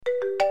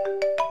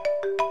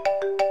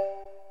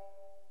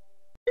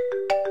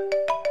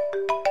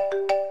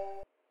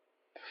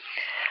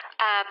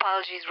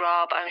apologies,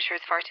 Rob. I'm sure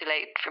it's far too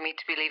late for me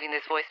to be leaving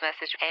this voice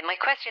message. And my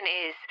question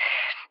is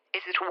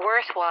it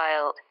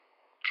worthwhile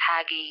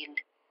tagging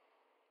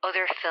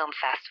other film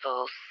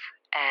festivals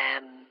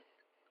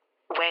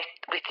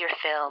with your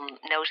film,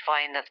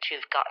 notifying that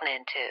you've gotten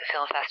into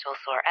film festivals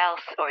or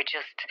else, or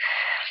just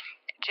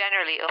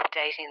generally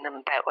updating them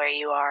about where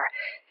you are?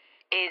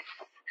 Is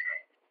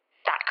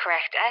that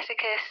correct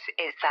etiquette?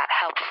 Is that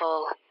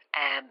helpful?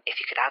 If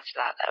you could answer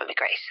that, that would be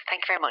great.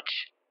 Thank you very much.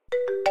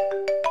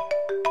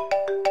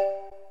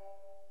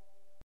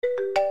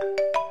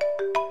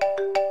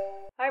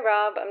 Hi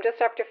Rob, I'm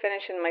just after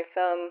finishing my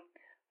film.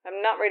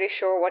 I'm not really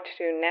sure what to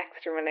do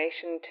next in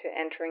relation to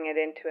entering it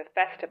into a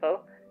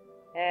festival.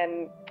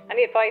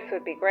 Any advice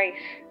would be great.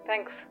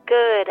 Thanks.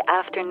 Good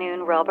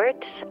afternoon, Robert.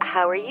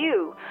 How are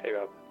you? Hey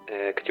Rob,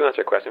 could you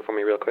answer a question for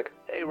me real quick?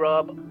 Hey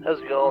Rob, how's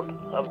it going?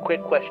 I have a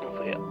quick question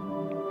for you.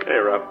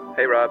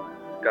 Hey Rob,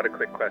 got a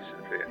quick question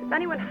for you. Does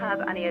anyone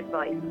have any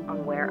advice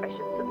on where I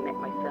should submit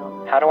my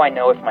film? How do I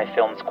know if my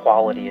film's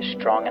quality is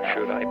strong enough?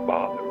 Should I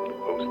bother with a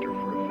poster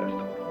for a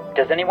festival?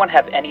 Does anyone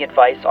have any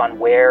advice on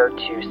where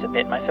to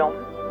submit my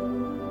film?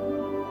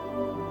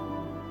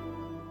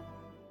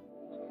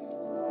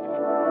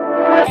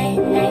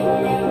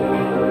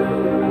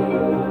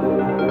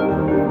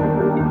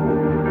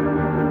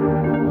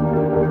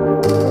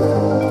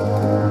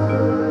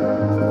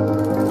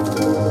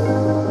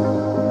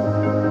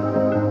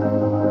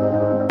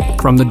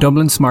 From the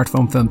Dublin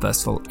Smartphone Film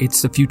Festival,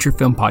 it's the Future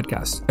Film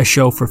Podcast, a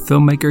show for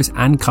filmmakers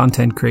and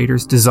content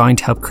creators designed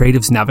to help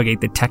creatives navigate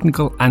the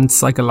technical and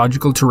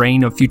psychological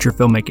terrain of future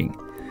filmmaking.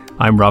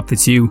 I'm Rob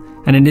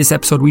Fitzhugh, and in this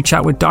episode we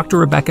chat with Dr.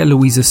 Rebecca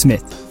Louisa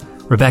Smith.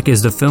 Rebecca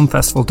is the Film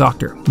Festival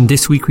Doctor, and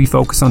this week we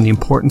focus on the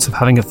importance of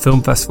having a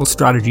film festival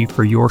strategy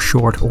for your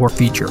short or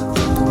feature.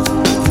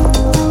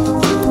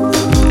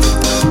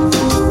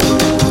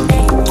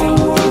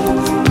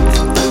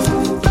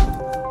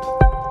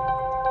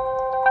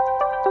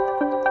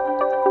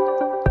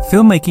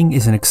 Filmmaking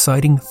is an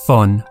exciting,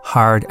 fun,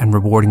 hard and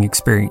rewarding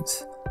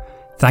experience.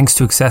 Thanks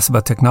to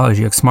accessible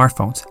technology like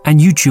smartphones and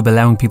YouTube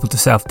allowing people to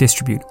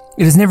self-distribute,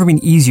 it has never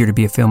been easier to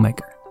be a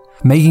filmmaker.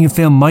 Making a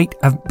film might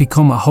have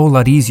become a whole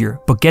lot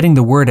easier, but getting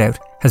the word out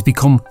has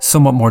become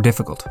somewhat more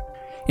difficult.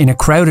 In a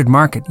crowded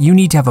market, you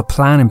need to have a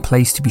plan in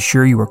place to be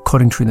sure you are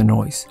cutting through the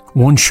noise.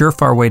 One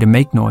surefire way to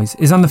make noise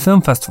is on the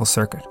film festival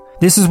circuit.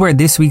 This is where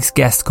this week's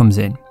guest comes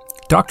in.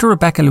 Dr.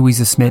 Rebecca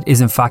Louisa Smith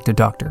is in fact a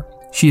doctor.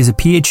 She is a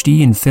PhD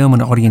in film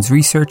and audience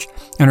research,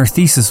 and her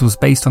thesis was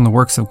based on the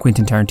works of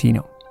Quentin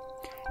Tarantino.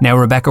 Now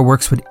Rebecca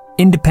works with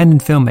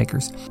independent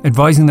filmmakers,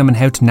 advising them on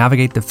how to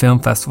navigate the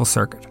film festival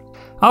circuit.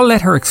 I'll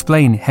let her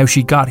explain how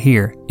she got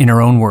here in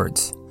her own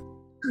words.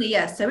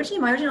 Yes, so originally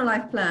my original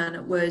life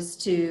plan was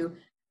to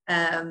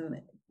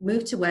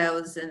move to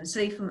Wales and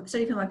study for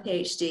my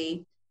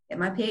PhD, get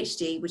my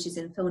PhD, which is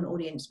in film and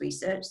audience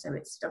research, so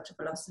it's Doctor of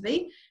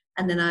Philosophy.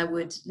 And then I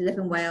would live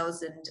in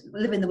Wales and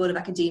live in the world of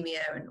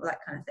academia and all that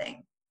kind of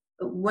thing.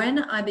 But when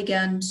I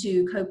began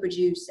to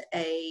co-produce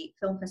a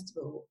film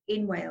festival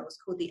in Wales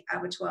called the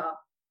Abertoir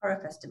Horror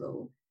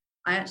Festival,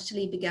 I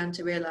actually began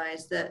to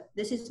realize that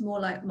this is more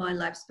like my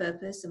life's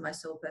purpose, and my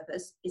sole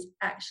purpose is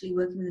actually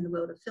working within the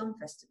world of film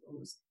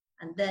festivals,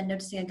 and then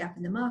noticing a gap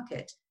in the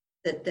market,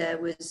 that there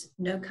was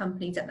no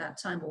companies at that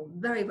time, or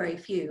very, very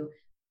few,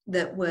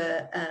 that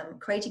were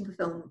creating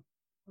film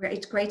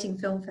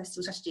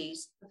festival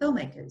strategies for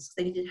filmmakers.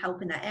 They needed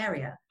help in that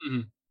area.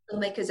 Mm-hmm.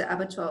 Filmmakers at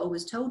Abertoir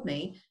always told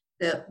me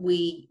that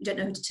we don't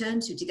know who to turn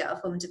to get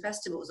our film into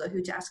festivals, or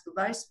who to ask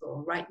advice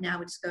for. Right now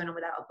we're just going on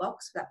without a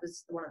box. That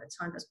was the one at the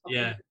time that was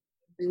popular. Yeah.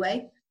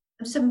 Way.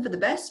 I'm just hoping for the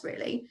best,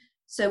 really.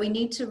 So we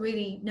need to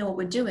really know what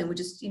we're doing. We're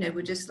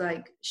just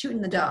like shooting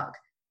in the dark.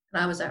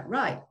 And I was like,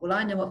 right, well,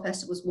 I know what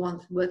festivals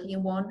want from working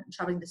in one and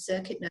traveling the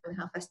circuit, knowing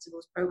how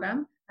festivals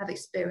program, have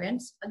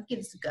experience, and give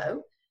this a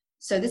go.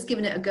 So this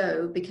Giving It a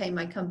Go became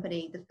my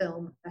company, the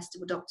Film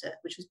Festival Doctor,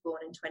 which was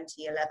born in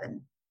 2011.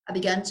 I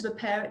began to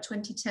prepare at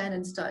 2010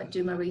 and started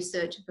doing my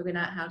research and figuring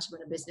out how to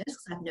run a business,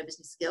 because I had no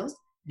business skills.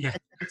 Yeah.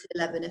 And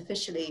 2011,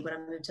 officially, when I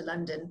moved to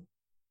London,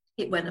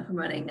 it went up and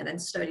running, and then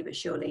slowly but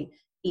surely,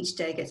 each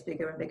day gets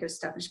bigger and bigger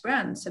established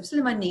brands. So I'm still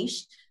in my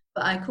niche,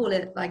 but I call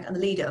it like I'm the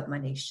leader of my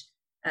niche.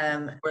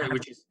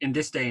 Which is in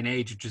this day and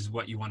age, which is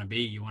what you want to be.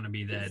 You want to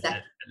be the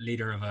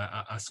leader of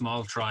a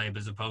small tribe,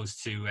 as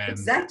opposed to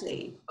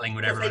playing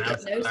with everyone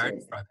else.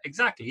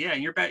 Exactly, yeah.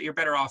 And you're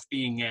better off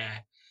being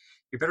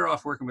you're better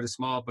off working with a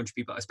small bunch of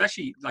people.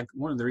 Especially, like,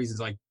 one of the reasons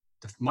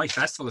my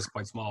festival is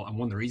quite small, and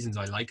one of the reasons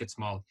I like it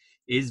small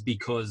is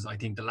because I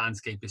think the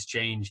landscape has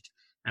changed.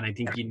 And I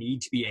think you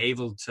need to be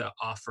able to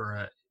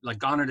offer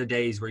gone are the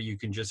days where you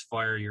can just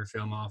fire your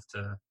film off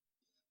to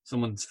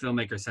someone's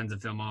filmmaker, sends a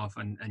film off,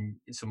 and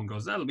someone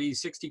goes, that'll be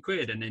 60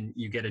 quid. And then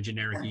you get a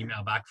generic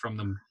email back from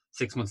them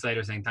 6 months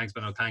later saying, thanks,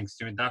 but no thanks.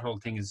 That whole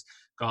thing is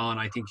gone.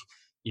 I think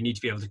you need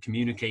to be able to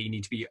communicate. You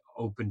need to be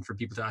open for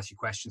people to ask you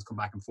questions, come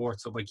back and forth.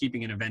 So by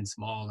keeping an event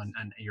small and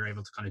you're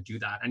able to kind of do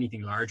that,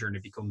 anything larger and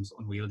it becomes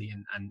unwieldy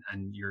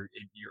and you're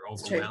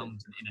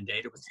overwhelmed and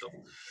inundated with stuff.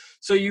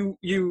 So you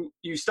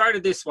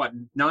started this,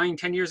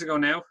 9-10 years ago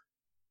now?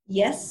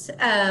 Yes,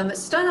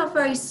 started off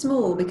very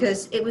small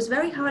because it was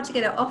very hard to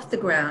get it off the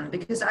ground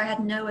because I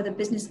had no other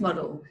business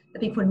model that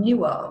people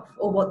knew of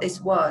or what this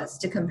was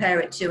to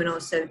compare it to and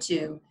also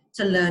to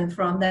learn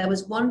from. There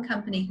was one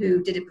company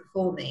who did it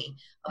before me.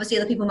 Obviously,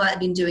 other people might have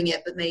been doing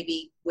it, but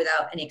maybe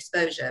without any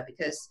exposure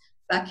because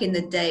back in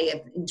the day,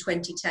 in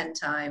 2010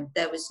 time,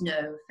 there was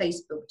no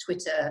Facebook,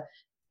 Twitter,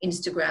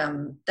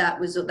 Instagram.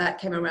 That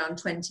came around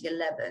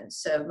 2011.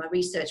 So my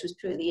research was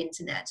purely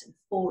internet and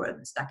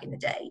forums back in the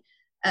day.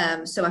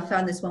 So I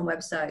found this one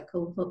website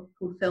called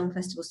Film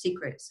Festival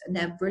Secrets, and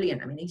they're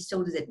brilliant. I mean, he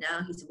still does it now.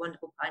 He's a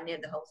wonderful pioneer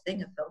of the whole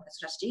thing of film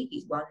festival strategy.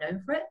 He's well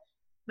known for it,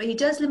 but he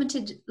does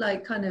limited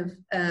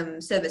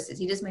services.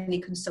 He does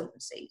mainly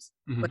consultancies.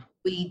 Mm-hmm.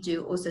 We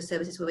do also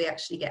services where we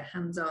actually get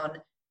hands-on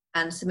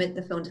and submit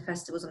the film to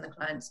festivals on the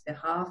client's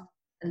behalf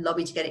and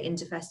lobby to get it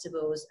into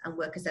festivals and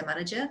work as their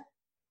manager.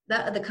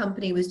 That other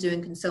company was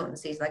doing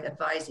consultancies, like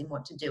advising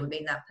what to do and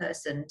being that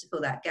person to fill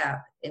that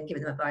gap and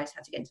giving them advice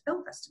how to get into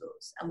film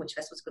festivals and which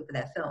festivals are good for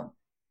their film.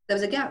 There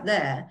was a gap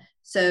there.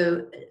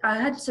 So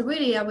I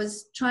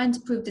was trying to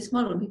prove this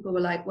model, and people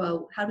were like,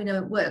 well, how do we know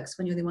it works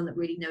when you're the one that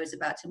really knows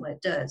about it and what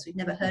it does? We've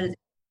never heard of it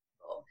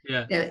before.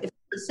 Yeah. You know, if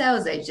a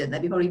sales agent,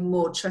 they'd be probably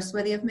more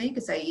trustworthy of me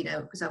because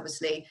because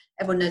obviously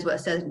everyone knows what a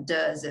sales agent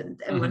does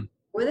and everyone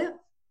with it.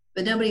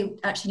 But nobody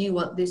actually knew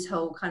what this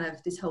whole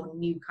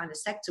new kind of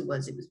sector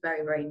was. It was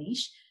very, very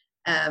niche.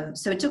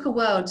 So it took a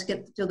while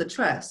to build the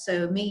trust.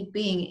 So me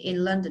being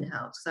in London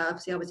helped. So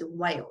obviously I was in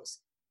Wales,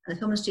 and the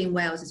film industry in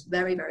Wales is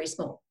very, very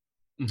small.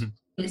 Mm-hmm.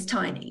 It's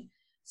tiny.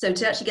 So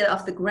to actually get it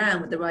off the ground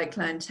with the right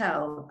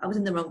clientele, I was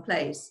in the wrong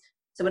place.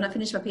 So when I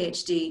finished my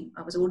PhD,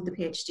 I was ordered the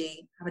PhD,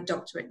 I have a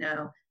doctorate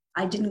now.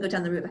 I didn't go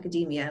down the route of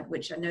academia,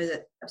 which I know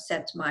that I've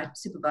said to my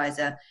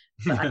supervisor,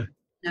 but I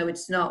know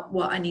it's not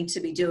what I need to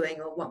be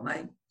doing or what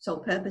my sole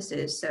purpose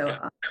is. So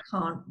I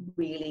can't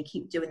really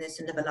keep doing this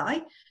and live a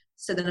lie.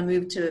 So then I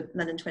moved to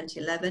London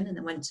 2011 and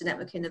then went to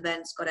networking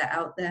events, got it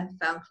out there,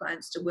 found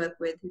clients to work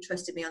with who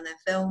trusted me on their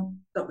film,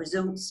 got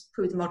results,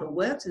 proved the model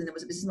worked, and then there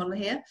was a business model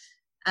here.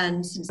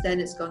 And since then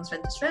it's gone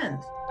strength to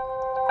strength.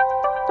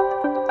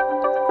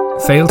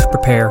 Fail to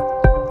prepare,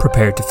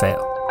 prepared to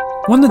fail.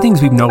 One of the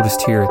things we've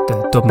noticed here at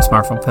the Dublin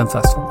Smartphone Film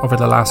Festival over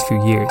the last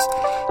few years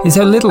is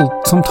how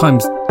little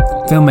sometimes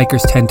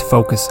filmmakers tend to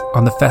focus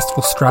on the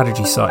festival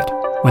strategy side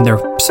when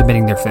they're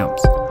submitting their films.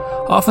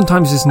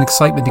 Oftentimes there's an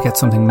excitement to get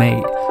something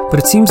made, but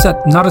it seems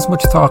that not as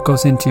much thought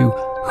goes into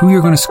who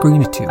you're going to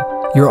screen it to,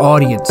 your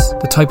audience,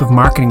 the type of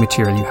marketing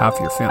material you have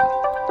for your film.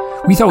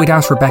 We thought we'd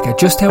ask Rebecca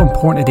just how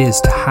important it is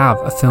to have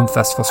a film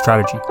festival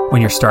strategy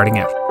when you're starting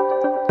out.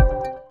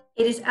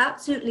 It is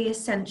absolutely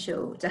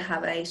essential to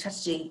have a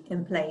strategy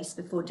in place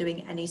before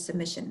doing any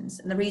submissions.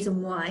 And the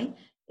reason why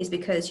is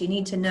because you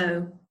need to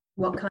know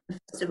what kind of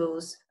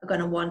festivals are going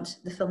to want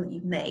the film that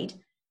you've made,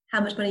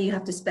 how much money you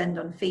have to spend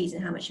on fees,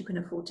 and how much you can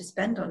afford to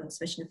spend on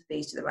submission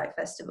fees to the right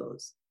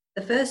festivals.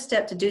 The first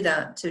step to do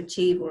that, to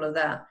achieve all of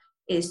that,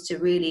 is to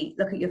really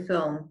look at your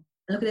film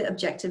and look at it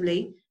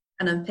objectively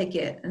and unpick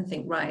it and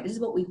think, right, this is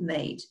what we've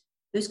made.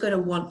 Who's going to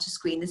want to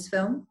screen this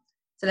film?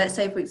 So let's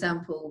say, for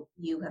example,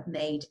 you have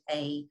made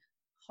a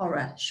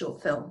horror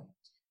short film.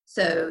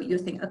 So you'll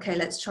think, okay,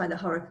 let's try the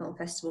horror film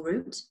festival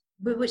route.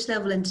 But which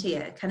level and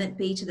tier? Can it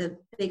be to the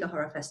bigger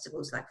horror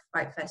festivals like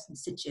Fright Fest and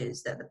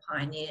Stitches, that are the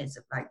pioneers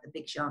of like the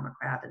big genre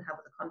crowd and have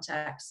all the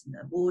contacts and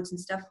the awards and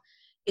stuff?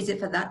 Is it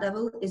for that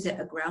level? Is it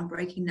a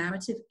groundbreaking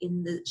narrative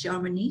in the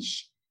genre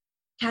niche?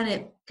 Can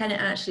it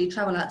actually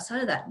travel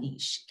outside of that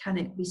niche? Can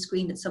it be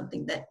screened at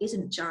something that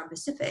isn't genre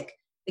specific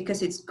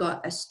because it's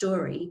got a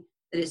story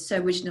that is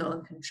so original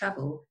and can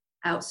travel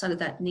outside of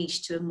that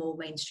niche to a more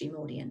mainstream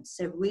audience?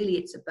 So really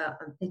it's about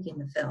unpicking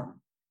the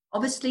film.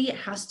 Obviously it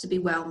has to be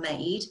well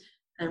made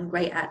and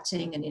great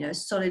acting and, a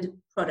solid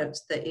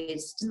product that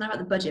doesn't matter about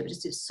the budget, but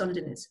just is solid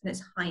in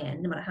its high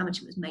end, no matter how much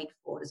it was made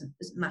for, doesn't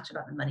matter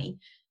about the money.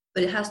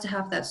 But it has to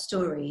have that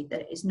story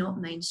that is not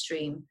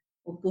mainstream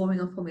or boring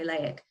or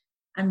formulaic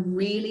and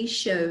really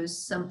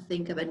shows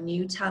something of a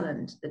new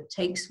talent that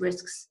takes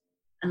risks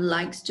and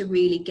likes to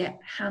really get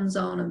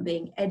hands-on and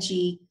being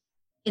edgy,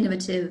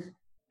 innovative,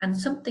 and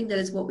something that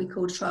is what we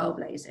call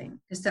trailblazing,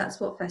 because that's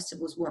what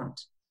festivals want.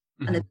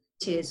 Mm-hmm. And the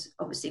tiers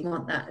obviously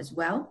want that as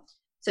well.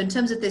 So in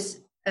terms of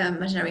this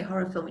imaginary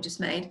horror film we just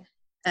made,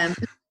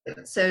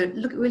 so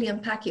really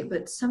unpack it,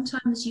 but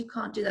sometimes you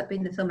can't do that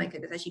being the filmmaker,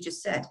 because as you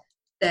just said,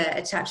 they're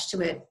attached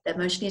to it, they're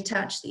emotionally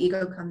attached, the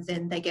ego comes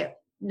in, they get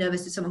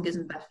nervous if someone gives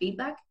them bad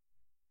feedback.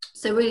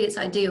 So really it's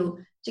ideal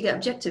to get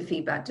objective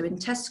feedback, doing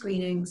test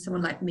screening,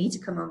 someone like me to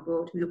come on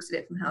board who looks at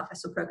it from how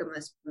festival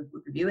programmers would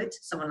review it,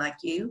 someone like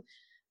you.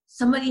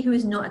 Somebody who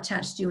is not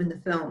attached to you in the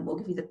film will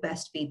give you the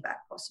best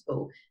feedback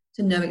possible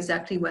to know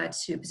exactly where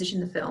to position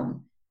the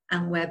film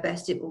and where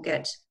best it will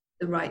get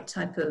the right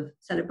type of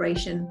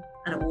celebration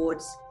and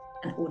awards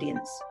and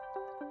audience.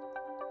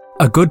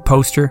 A good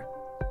poster,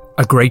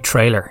 a great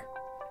trailer.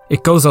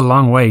 It goes a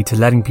long way to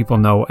letting people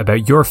know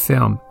about your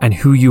film and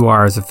who you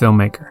are as a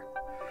filmmaker.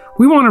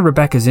 We wanted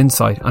Rebecca's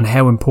insight on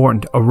how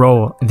important a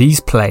role these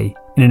play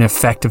in an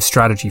effective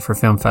strategy for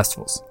film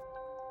festivals.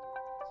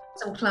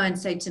 some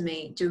clients say to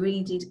me, do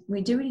we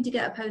need to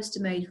get a poster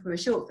made for a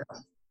short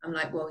film? I'm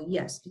like, well,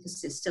 yes,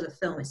 because it's still a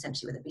film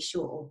essentially, whether it be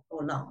short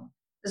or long.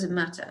 Doesn't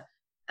matter.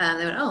 And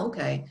they went, oh,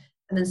 okay.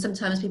 And then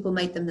sometimes people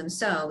make them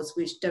themselves,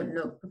 which don't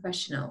look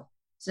professional.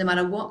 So no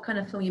matter what kind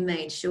of film you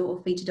made, short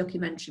or feature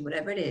documentary,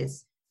 whatever it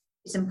is,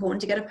 it's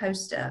important to get a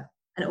poster.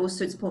 And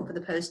also it's important for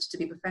the poster to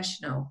be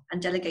professional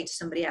and delegate to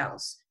somebody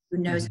else who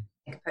knows how to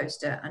make a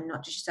poster, and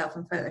not just yourself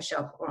on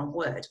Photoshop or on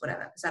Word,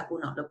 whatever, because that will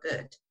not look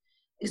good.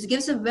 Because it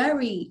gives a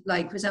very,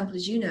 like, for example,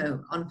 as you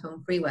know, on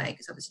Film Freeway,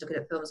 because obviously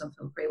looking at films on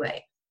Film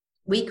Freeway,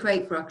 we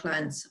create for our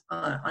clients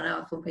on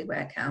our Film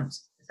Freeway account,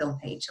 the film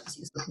page,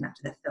 obviously just looking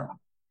after their film.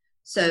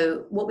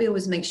 So what we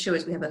always make sure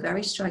is we have a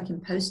very striking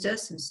poster,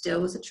 some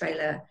stills, a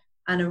trailer,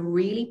 and a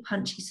really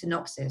punchy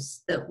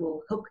synopsis that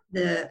will hook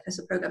the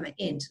festival programmer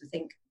in to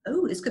think,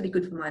 oh, this could be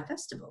good for my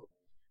festival.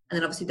 And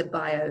then obviously the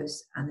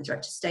bios and the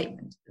director's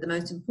statement. But the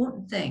most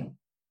important thing,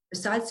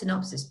 besides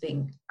synopsis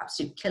being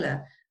absolute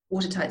killer,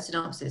 watertight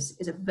synopsis,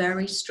 is a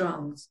very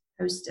strong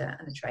poster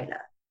and a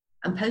trailer.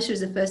 And poster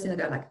is the first thing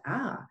they go like,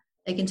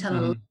 they can tell a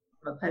lot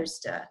from a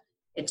poster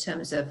in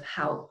terms of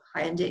how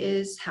high-end it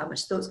is, how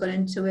much thought's gone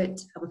into it,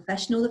 how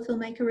professional the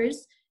filmmaker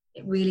is.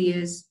 It really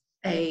is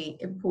a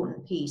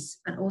important piece.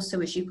 And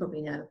also, as you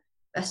probably know,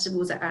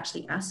 festivals are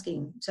actually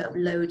asking to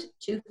upload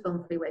to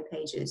Film Freeway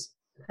pages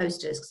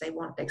posters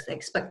because they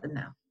expect them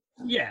now.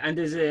 Yeah, and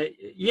there's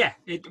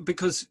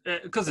because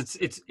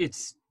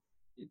it's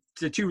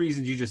the two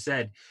reasons you just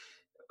said.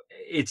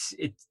 I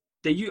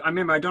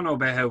remember, I don't know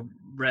about how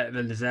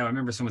relevant it is now. I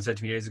remember someone said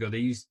to me years ago, they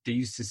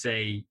used to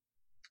say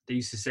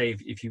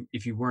if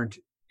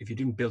you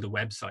didn't build a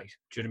website,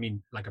 do you know what I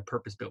mean, like a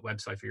purpose-built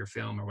website for your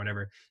film or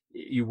whatever,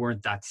 you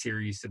weren't that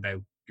serious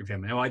about your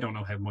film. Now, I don't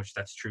know how much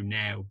that's true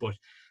now, but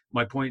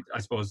my point, I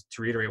suppose,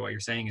 to reiterate what you're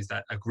saying, is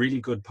that a really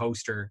good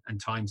poster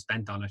and time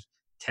spent on it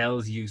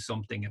tells you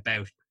something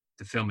about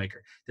the filmmaker.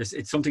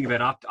 It's something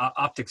about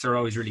optics are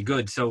always really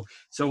good. So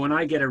when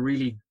I get a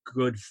really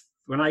good,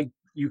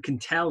 you can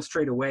tell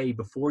straight away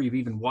before you've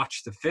even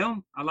watched the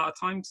film, a lot of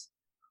times,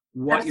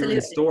 what Absolutely.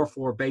 you're in store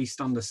for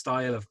based on the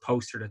style of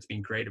poster that's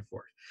being created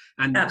for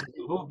it. And the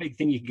whole big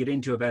thing you can get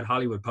into about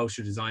Hollywood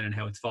poster design and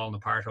how it's fallen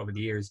apart over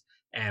the years,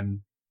 and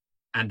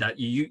that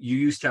you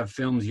used to have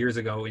films years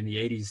ago in the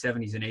 80s,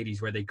 70s and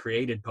 80s where they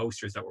created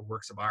posters that were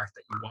works of art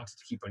that you wanted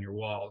to keep on your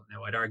wall.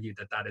 Now, I'd argue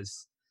that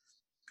has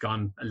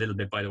gone a little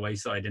bit by the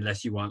wayside,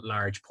 unless you want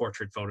large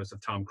portrait photos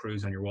of Tom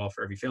Cruise on your wall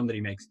for every film that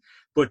he makes.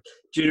 But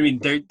do you know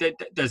what I mean?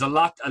 There's a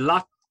lot,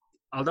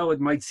 although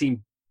it might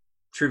seem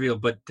trivial,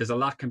 but there's a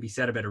lot can be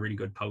said about a really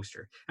good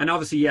poster. And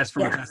obviously, yes,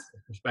 from a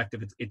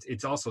perspective,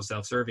 it's also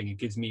self-serving. It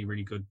gives me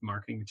really good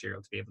marketing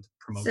material to be able to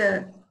promote.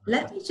 So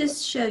let me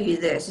just show you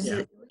this. This is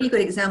a really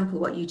good example.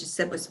 What you just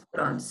said was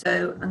spot on.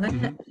 So I'm going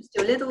to just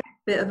do a little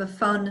bit of a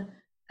fun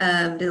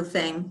little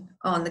thing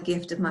on the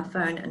gift of my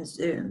phone and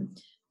Zoom.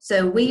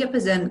 So we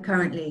represent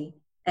currently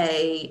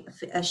a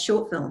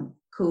short film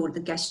called The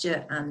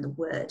Gesture and the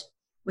Word,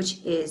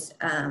 which is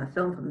a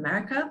film from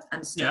America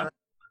and stars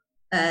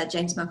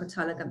James Michael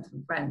Tyler Gunn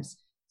from Friends.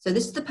 So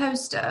this is the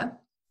poster,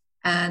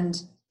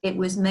 and it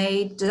was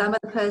designed by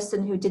the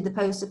person who did the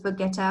poster for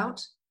Get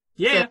Out.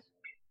 Yeah.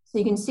 So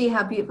you can see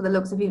how beautiful the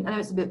looks of it. I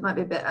know might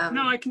be a bit.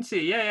 No, I can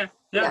see. Yeah.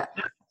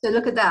 So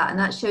look at that, and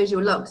that shows you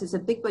a lot, because it's a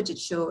big budget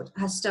short,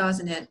 has stars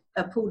in it,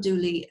 Paul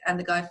Dooley and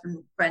the guy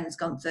from Friends,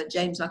 Gunther,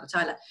 James Michael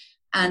Tyler,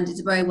 and it's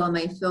a very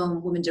well-made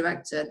film, woman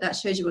director. That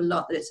shows you a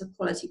lot that it's a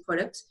quality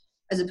product,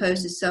 as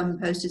opposed to some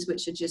posters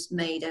which are just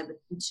made in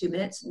 2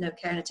 minutes, no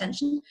care and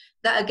attention.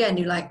 That again,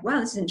 you're like, wow,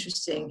 this is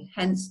interesting.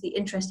 Hence the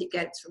interest it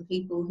gets from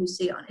people who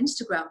see it on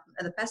Instagram from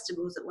other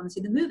festivals that want to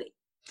see the movie.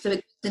 So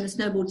it's in a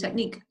snowball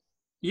technique.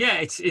 Yeah,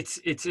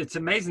 it's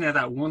amazing how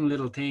that one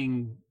little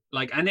thing,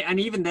 like, and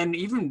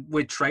even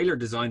with trailer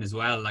design as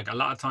well, like a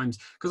lot of times,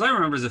 because I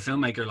remember as a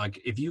filmmaker, like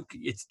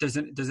there's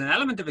an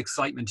element of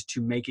excitement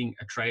to making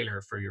a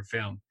trailer for your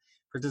film,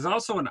 but there's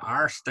also an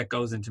art that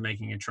goes into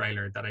making a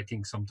trailer that I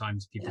think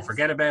sometimes people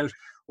forget about,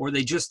 or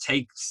they just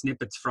take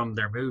snippets from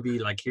their movie,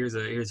 like here's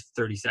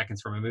 30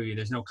 seconds from a movie,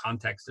 there's no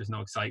context, there's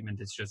no excitement,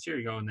 it's just here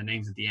you go and the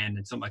names at the end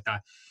and something like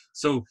that.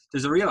 So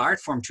there's a real art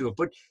form to it,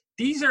 but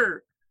these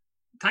are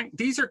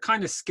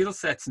kind of skill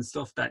sets and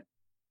stuff that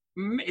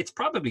it's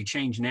probably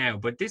changed now,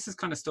 but this is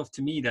kind of stuff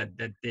to me that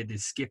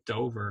is skipped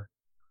over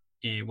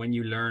when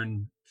you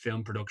learn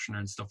film production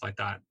and stuff like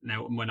that.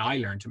 Now, when I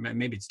learned,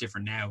 maybe it's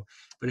different now,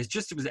 but it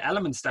was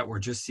elements that were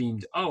just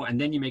seemed, and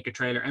then you make a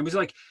trailer, and it was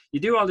like, you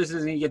do all this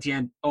and then you get to the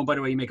end, by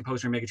the way, you make a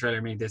poster, make a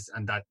trailer, make this,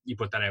 and that, you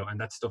put that out, and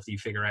that's stuff that you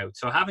figure out.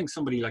 So having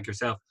somebody like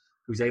yourself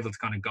who's able to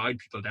kind of guide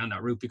people down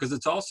that route, because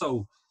it's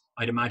also,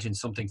 I'd imagine,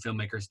 something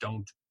filmmakers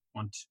don't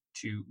want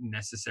to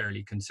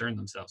necessarily concern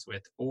themselves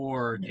with,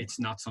 or it's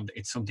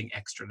something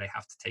extra they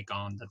have to take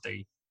on that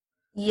they...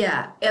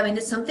 Yeah, I mean,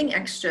 it's something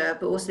extra,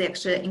 but also the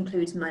extra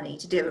includes money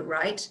to do it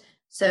right.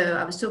 So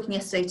I was talking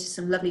yesterday to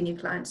some lovely new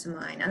clients of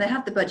mine, and they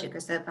have the budget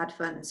because they've had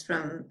funds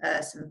from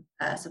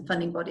some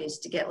funding bodies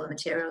to get all the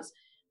materials,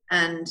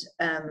 and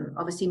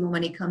obviously more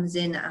money comes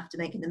in after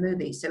making the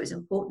movie. So it's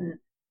important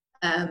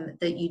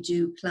that you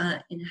do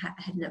plan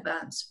ahead in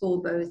advance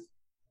for both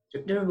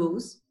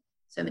deliverables,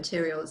 so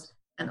materials,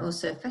 and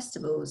also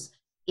festivals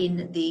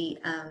in the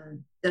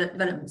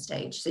development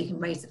stage, so you can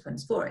raise the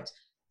funds for it.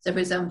 So, for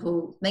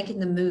example, making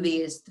the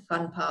movie is the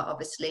fun part,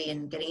 obviously,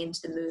 and getting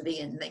into the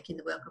movie and making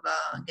the work of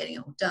art and getting it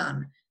all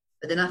done.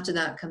 But then after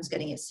that comes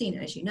getting it seen,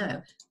 as you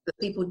know. But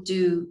people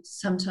do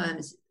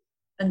sometimes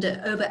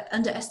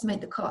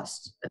underestimate the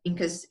cost,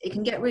 because it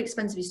can get really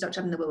expensive if you start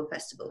having the world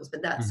festivals.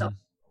 But that's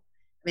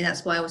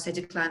that's why I always say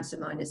to clients of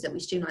mine is that we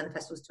streamline the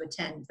festivals to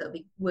attend that'll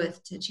be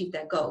worth to achieve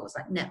their goals,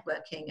 like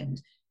networking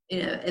and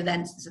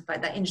events and stuff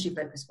like that, industry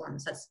focused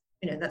ones. That's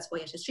why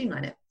you have to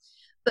streamline it.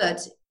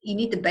 But you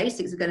need the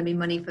basics are going to be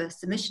money for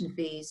submission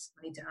fees,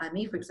 money to hire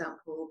me, for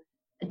example,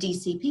 a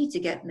DCP to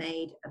get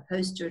made, a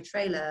poster, a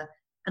trailer,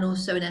 and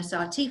also an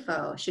SRT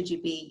file should you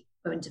be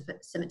going to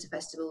submit to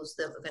festivals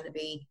that are going to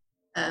be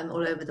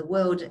all over the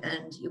world,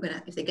 and you're going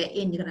to, if they get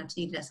in, you're going to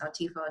need an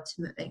SRT file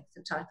to make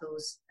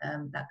subtitles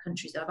that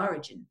countries of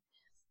origin.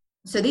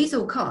 So these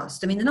all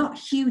cost. I mean, they're not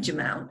a huge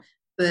amount,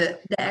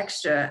 but they're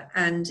extra.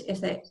 And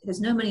if there's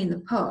no money in the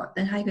pot,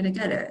 then how are you going to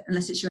get it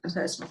unless it's your own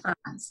personal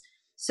funds?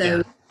 So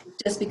it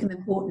does become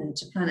important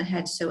to plan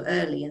ahead so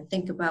early and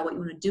think about what you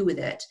want to do with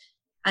it.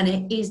 And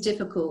it is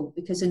difficult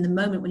because in the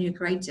moment when you're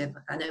creative,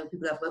 I know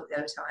people I've worked with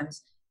over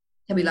times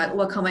can be like,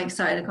 oh, I can't wait,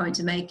 excited, I can't wait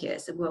to make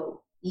it. So,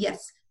 well,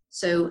 yes.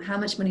 So how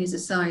much money is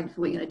assigned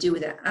for what you're going to do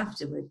with it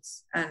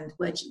afterwards? And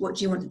what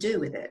do you want to do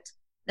with it?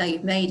 Now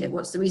you've made it.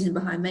 What's the reason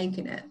behind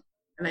making it?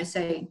 And I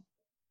say,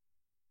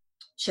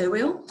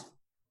 showreel.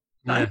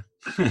 Yeah.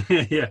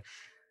 Yeah.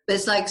 But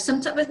it's like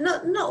sometimes, but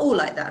not all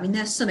like that. I mean,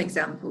 there's some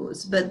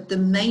examples, but the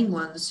main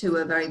ones who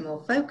are very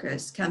more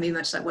focused can be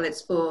much like, well,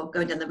 it's for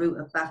going down the route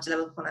of BAFTA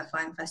level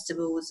qualifying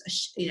festivals,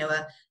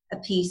 a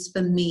piece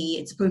for me,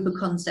 it's a proof of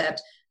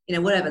concept,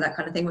 whatever, that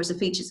kind of thing. Whereas a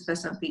feature, it's the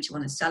first time feature, I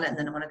want to sell it, and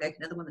then I want to go to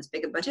another one that's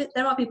bigger budget.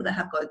 There are people that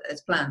have got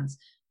those plans,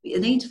 but you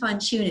need to find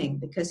tuning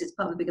because it's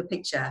part of the bigger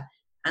picture,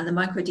 and the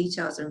micro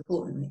details are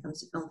important when it comes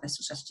to film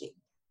festival strategy.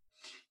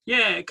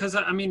 Yeah, because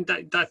I mean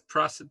that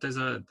process.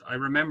 I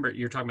remember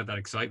you're talking about that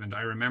excitement.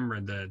 I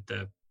remember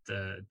the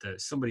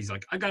somebody's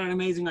like, I got an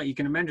amazing. You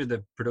can imagine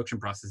the production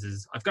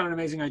processes. I've got an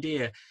amazing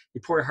idea.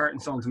 You pour your heart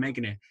and soul into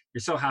making it.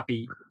 You're so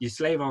happy. You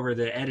slave over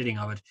the editing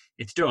of it.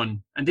 It's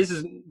done. And this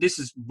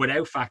is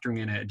without factoring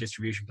in a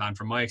distribution plan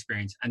from my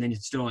experience. And then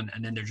it's done.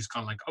 And then they're just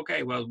kind of like,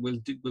 okay, well we'll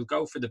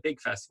go for the big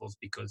festivals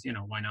because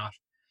why not?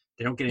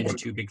 They don't get into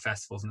two big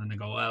festivals and then they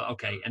go, well,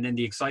 okay. And then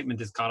the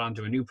excitement is caught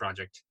onto a new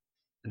project.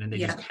 And then they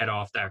just head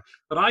off there.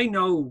 But I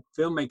know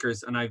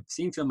filmmakers, and I've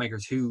seen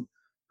filmmakers who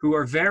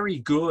are very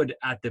good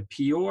at the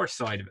PR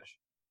side of it.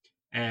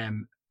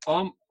 And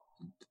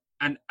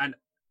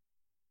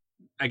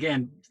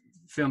again,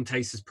 film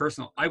taste is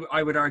personal.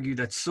 I would argue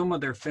that some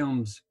of their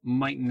films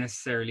mightn't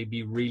necessarily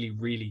be really,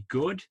 really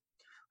good,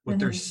 but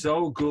they're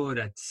so good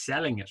at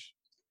selling it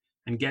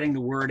and getting the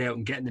word out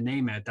and getting the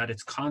name out that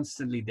it's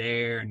constantly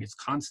there and it's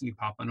constantly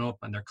popping up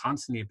and they're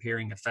constantly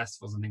appearing at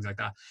festivals and things like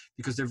that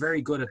because they're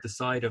very good at the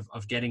side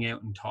of getting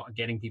out and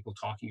getting people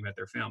talking about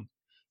their film.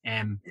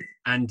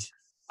 And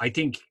I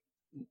think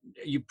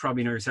you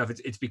probably know yourself,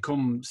 it's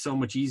become so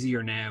much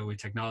easier now with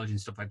technology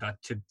and stuff like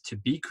that to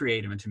be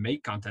creative and to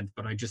make content,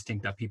 but I just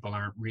think that people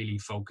aren't really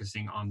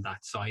focusing on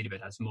that side of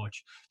it as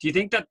much. Do you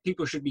think that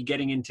people should be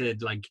getting into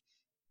like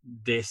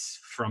this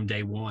from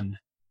day one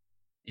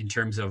in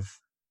terms of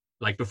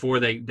like before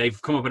they've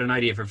come up with an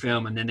idea for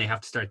film and then they have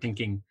to start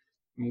thinking,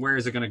 where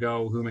is it going to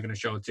go? Who am I going to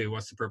show it to?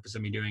 What's the purpose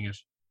of me doing it?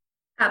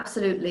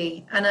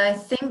 Absolutely. And I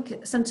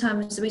think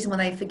sometimes the reason why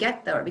they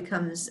forget that or it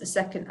becomes a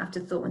second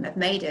afterthought when they've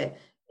made it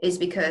is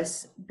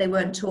because they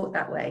weren't taught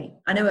that way.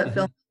 I know at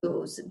film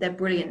schools, they're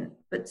brilliant,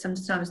 but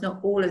sometimes not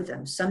all of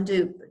them. Some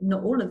do, but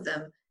not all of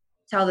them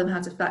tell them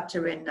how to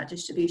factor in that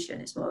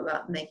distribution. It's more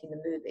about making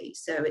the movie.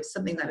 So it's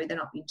something that they're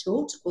not being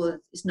taught or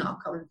it's not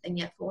a common thing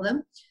yet for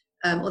them.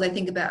 Or they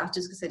think about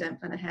afterwards because they don't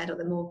plan ahead, or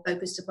they're more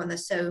focused upon they're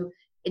so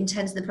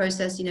intense in the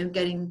process,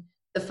 getting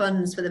the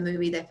funds for the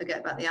movie, they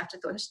forget about the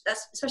afterthought.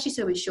 That's especially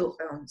so with short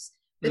films.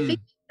 But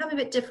features can be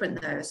a bit different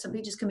though. Some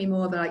features can be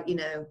more of like,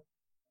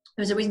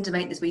 there's a reason to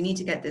make this. We need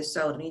to get this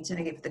sold. We need to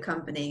make it for the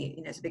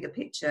company. It's a bigger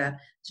picture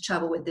to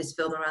travel with this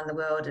film around the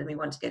world, and we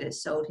want to get it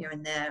sold here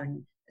and there.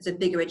 And there's a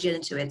bigger agenda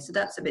to it. So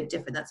that's a bit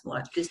different. That's more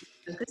like business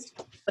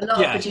focused. A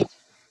lot of producers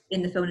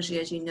in the film industry,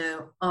 as you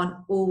know, aren't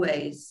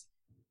always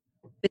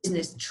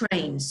business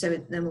trained, so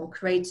they're more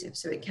creative,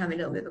 so it can be a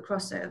little bit of a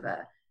crossover,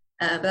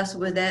 but that's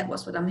what we're there.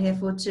 What's what I'm here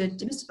for, to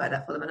demystify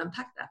that for them and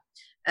unpack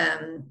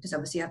that, because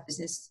obviously I have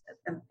business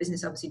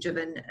obviously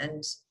driven,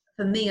 and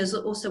for me is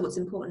also what's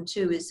important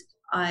too is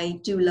I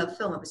do love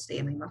film. Obviously,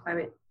 I mean my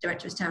favorite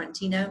director is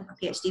Tarantino. My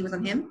PhD was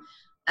on him.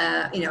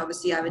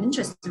 Obviously I have an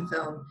interest in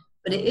film,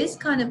 but it is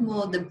kind of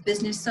more the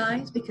business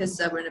side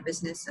because we're in a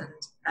business,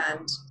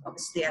 and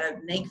obviously I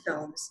don't make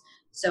films.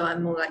 So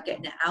I'm more like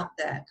getting it out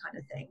there kind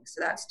of thing.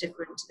 So that's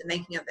different to the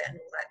making of it and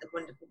all like the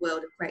wonderful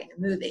world of creating a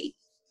movie.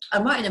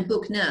 I'm writing a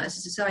book now. It's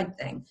just a side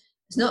thing.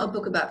 It's not a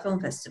book about film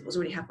festivals. I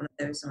already have one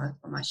of those on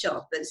my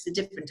shop, but it's a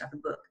different type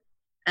of book.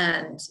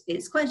 And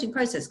it's quite an interesting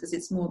process because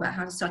it's more about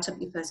how to start up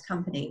your first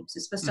company. So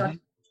it's for startup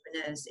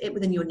entrepreneurs, it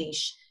within your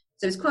niche.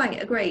 So it's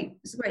a great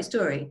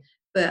story.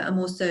 But I'm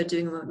also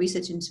doing my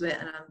research into it,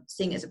 and I'm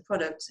seeing it as a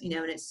product, and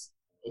it's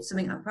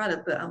something I'm proud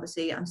of. But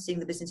obviously, I'm seeing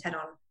the business head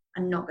on.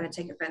 I'm not going to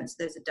take offense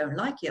to those that don't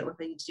like it, or if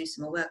they need to do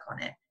some more work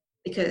on it,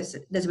 because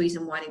there's a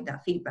reason why I need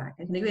that feedback.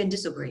 I can agree and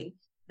disagree.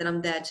 Then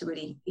I'm there to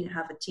really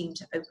have a team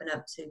to open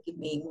up to give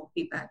me more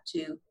feedback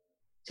to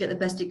get the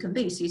best it can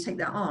be. So you take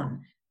that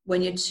on.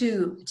 When you're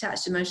too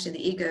attached emotionally,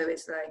 the ego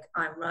is like,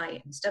 I'm right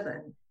and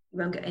stubborn. You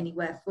won't get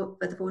anywhere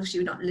further forward.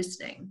 You're not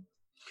listening.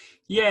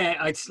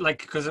 Yeah, it's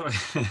like, because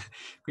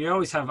we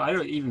always have, I'd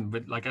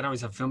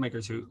always have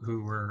filmmakers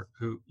who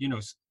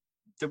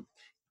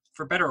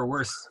for better or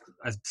worse,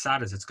 as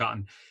sad as it's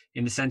gotten,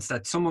 in the sense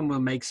that someone will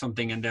make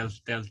something and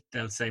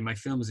they'll say, my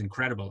film is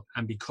incredible,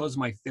 and because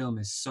my film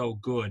is so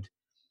good,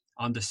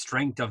 on the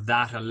strength of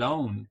that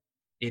alone,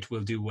 it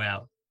will do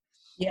well.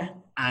 Yeah.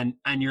 And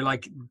you're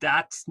like,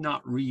 that's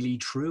not really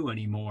true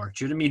anymore.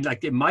 Do you know what I mean?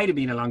 Like, it might have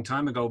been a long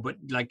time ago, but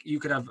like, you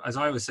could have, as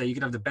I always say, you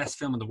could have the best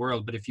film in the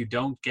world, but if you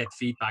don't get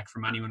feedback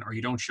from anyone, or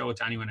you don't show it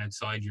to anyone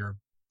outside your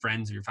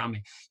friends or your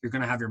family, you're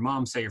going to have your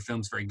mom say your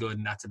film's very good,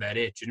 and that's about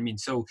it. Do you know what I mean?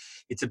 So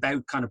it's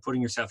about kind of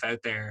putting yourself out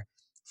there,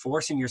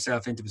 forcing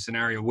yourself into a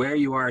scenario where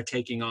you are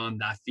taking on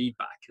that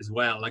feedback as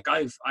well. Like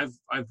I've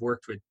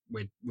worked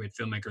with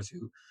filmmakers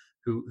who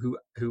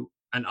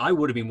and I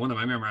would have been one of them.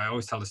 I remember, I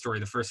always tell the story,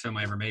 the first short film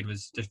I ever made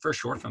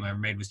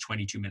was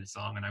 22 minutes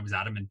long, and I was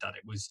adamant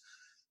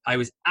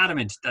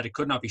that it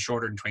could not be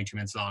shorter than 22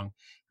 minutes long.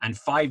 And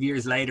 5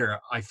 years later,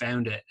 I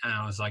found it, and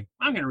I was like,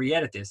 I'm going to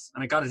re-edit this.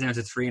 And I got it down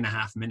to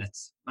 3.5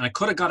 minutes. And I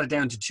could have got it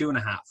down to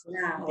 2.5.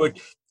 Wow. But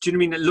do you know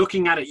what I mean?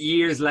 Looking at it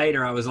years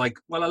later, I was like,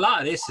 well, a lot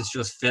of this is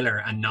just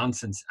filler and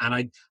nonsense.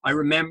 And I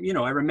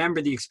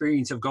remember the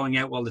experience of going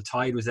out while the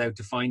tide was out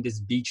to find this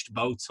beached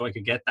boat so I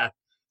could get that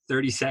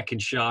 30-second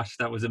shot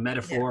that was a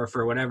metaphor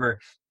for whatever.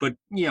 But,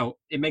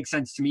 it makes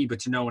sense to me, but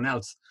to no one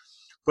else.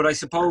 But I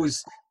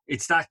suppose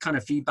it's that kind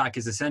of feedback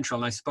is essential.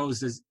 And I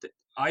suppose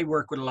I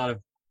work with a lot of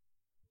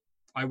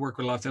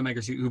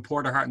filmmakers who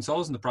pour their heart and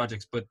souls in the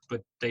projects, but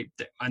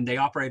they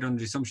operate under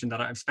the assumption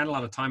that I've spent a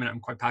lot of time in it, I'm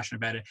quite passionate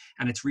about it,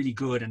 and it's really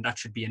good, and that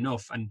should be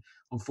enough. And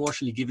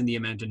unfortunately, given the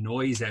amount of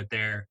noise out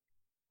there,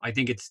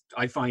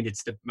 I find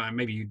it's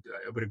maybe you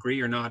would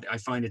agree or not, I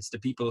find it's the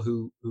people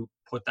who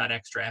put that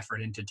extra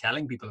effort into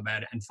telling people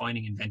about it and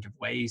finding inventive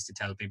ways to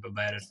tell people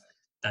about it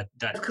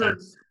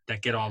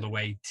that get all the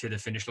way to the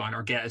finish line,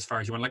 or get as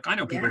far as you want. Like, I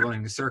know people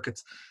running the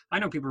circuits. I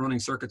know people running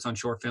circuits on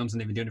short films, and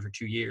they've been doing it for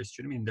 2 years.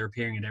 Do you know what I mean? They're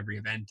appearing at every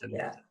event. And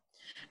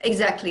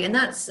exactly. And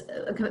that's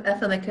a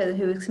filmmaker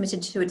who is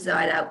committed to a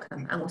desired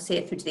outcome and will see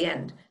it through to the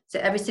end. So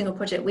every single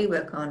project we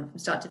work on from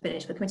start to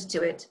finish, we're committed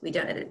to it. We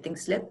don't let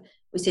things slip.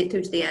 We see it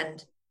through to the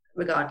end,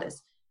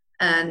 regardless.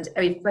 And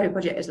every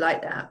project is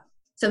like that.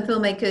 Some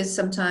filmmakers,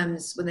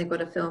 sometimes when they've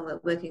got a film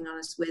they're working on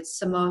us with,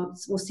 some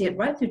will see it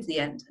right through to the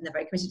end, and they're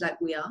very committed, like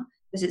we are,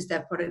 because it's their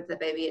product, their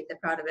baby, they're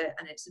proud of it,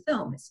 and it's a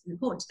film, it's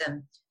important to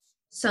them.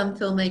 Some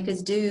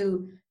filmmakers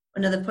do,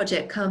 another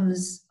project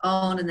comes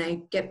on and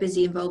they get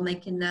busy involved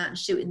making that and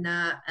shooting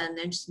that, and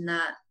they're interested in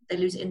that, they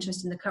lose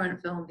interest in the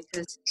current film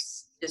because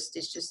it's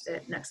just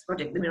the next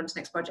project, they move on to the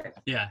next project.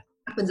 Yeah.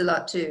 Happens a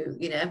lot too,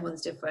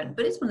 everyone's different,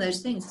 but it's one of those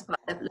things, it's part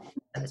of the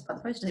evolution, it's part of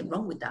the process, nothing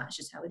wrong with that, it's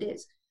just how it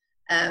is.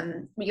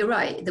 But you're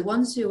right, the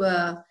ones who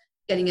are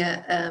getting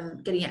it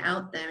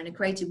out there in a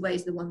creative way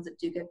is the ones that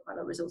do get quite a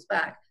lot of results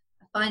back.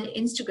 I find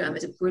Instagram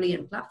is a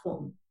brilliant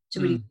platform to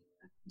really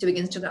doing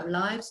Instagram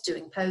lives,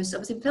 doing posts.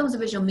 Obviously, film's a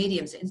visual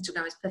medium, so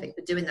Instagram is perfect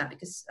for doing that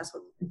because that's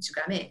what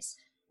Instagram is.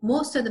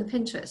 More so than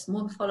Pinterest,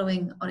 more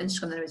following on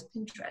Instagram than there is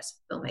Pinterest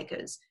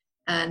filmmakers.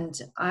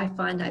 And I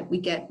find that we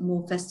get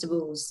more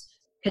festivals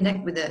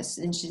connect with us,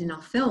 interested in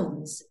our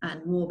films,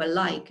 and more of a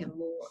like, and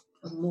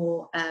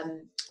more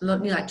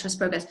like Trust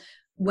Progress.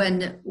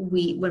 When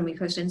we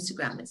post on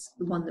Instagram, it's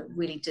the one that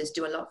really does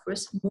do a lot for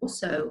us, more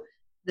so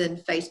than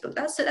Facebook.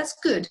 That's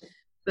good,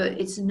 but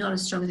it's not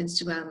as strong as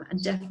Instagram,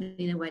 and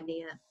definitely nowhere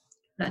near.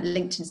 Like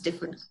LinkedIn's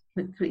different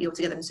completely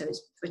altogether, and so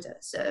is Twitter.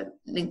 So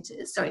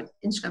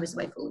Instagram is the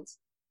way forwards.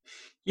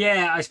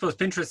 Yeah, I suppose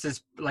Pinterest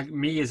is, like,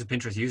 me as a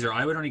Pinterest user,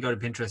 I would only go to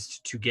Pinterest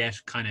to get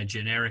kind of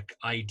generic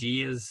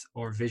ideas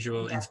or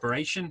visual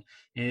inspiration.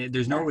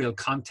 There's no real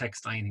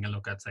context to anything I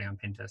look at, say, on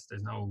Pinterest.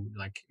 There's no,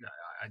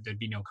 there'd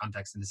be no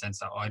context in the sense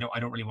that I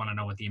don't really want to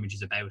know what the image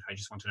is about. I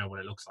just want to know what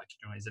it looks like.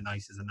 Is it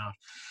nice? Is it not?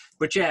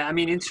 But yeah, I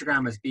mean,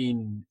 Instagram has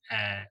been,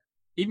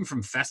 even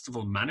from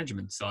festival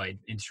management side,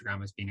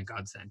 Instagram has been a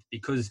godsend,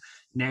 because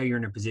now you're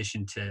in a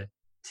position to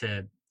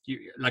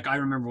I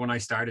remember when I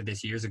started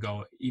this years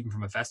ago, even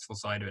from a festival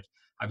side of it,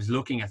 I was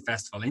looking at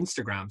festival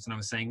Instagrams and I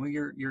was saying, well,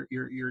 you're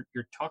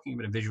talking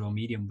about a visual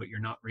medium, but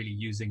you're not really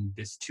using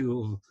this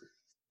tool.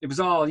 It was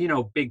all,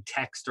 big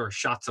text or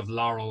shots of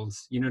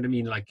laurels, you know what I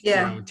mean?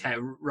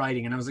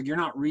 Writing. And I was like, you're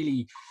not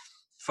really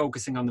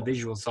focusing on the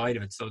visual side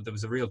of it. So there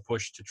was a real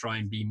push to try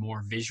and be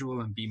more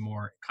visual and be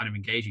more kind of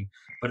engaging.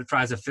 But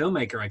as a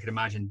filmmaker, I could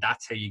imagine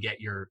that's how you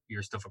get your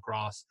stuff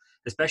across,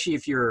 especially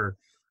if you're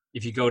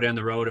if you go down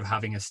the road of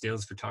having a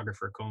stills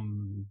photographer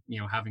come,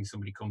 having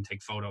somebody come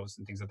take photos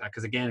and things like that,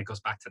 because again, it goes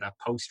back to that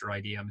poster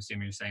idea. I'm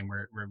assuming you're saying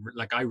where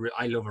like I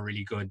love a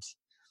really good,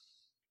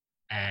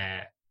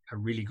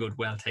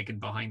 well taken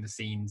behind the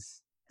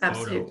scenes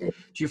photo. Do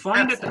you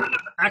find that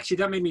actually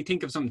that made me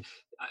think of something?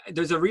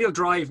 There's a real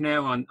drive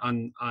now on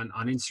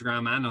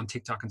Instagram and on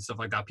TikTok and stuff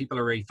like that. People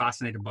are really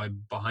fascinated by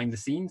behind the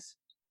scenes.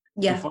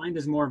 Yeah. Do you find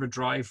there's more of a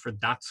drive for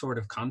that sort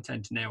of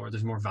content now, or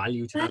there's more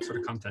value to that sort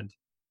of content?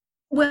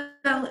 Well,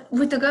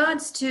 with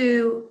regards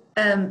to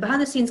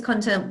behind the scenes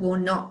content will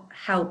not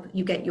help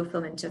you get your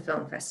film into a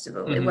film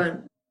festival. Mm-hmm. It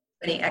won't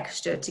any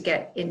extra to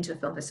get into a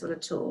film festival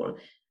at all.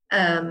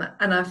 And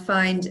I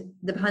find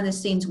the behind the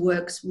scenes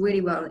works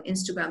really well on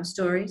Instagram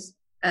stories,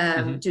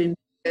 doing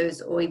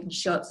videos or even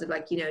shots of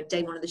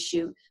day one of the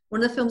shoot.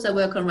 One of the films I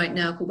work on right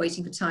now called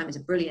Waiting for Time is a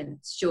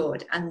brilliant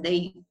short, and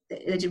they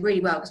did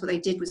really well because what they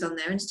did was on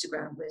their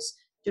Instagram was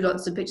do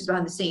lots of pictures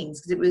behind the scenes,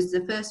 because it was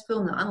the first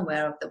film that I'm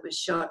aware of that was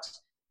shot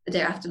the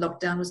day after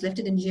lockdown was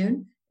lifted in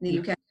June in the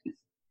UK.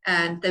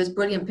 And there was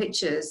brilliant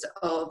pictures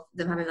of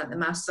them having the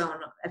masks on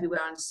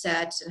everywhere on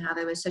set and how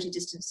they were socially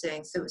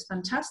distancing. So it was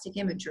fantastic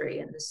imagery,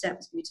 and the set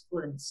was beautiful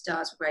and the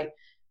stars were great.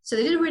 So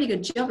they did a really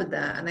good job of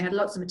that, and they had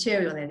lots of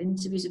material. They had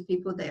interviews with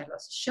people. They had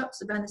lots of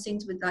shots behind the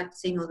scenes with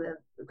seeing all the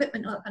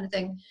equipment, all that kind of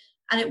thing.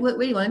 And it worked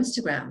really well on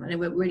Instagram, and it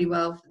worked really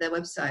well for their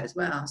website as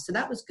well. So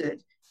that was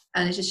good.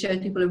 And it just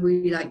showed people are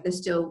really they're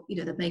still,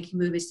 they're making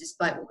movies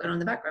despite what's going on in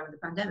the background with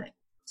the pandemic.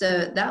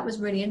 So that was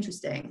really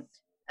interesting.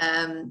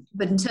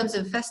 But in terms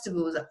of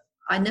festivals,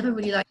 I never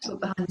really like to put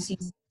behind the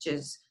scenes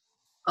pictures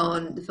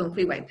on the Film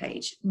Freeway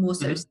page, more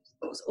so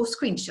or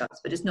screenshots,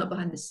 but it's not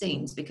behind the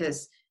scenes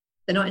because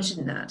they're not interested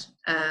in that.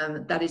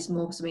 That is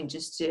more something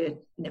just to,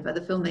 for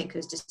other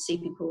filmmakers to see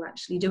people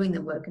actually doing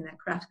their work and their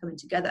craft coming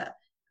together.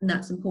 And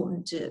that's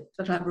important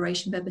for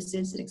collaboration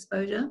purposes and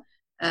exposure.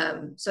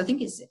 So I think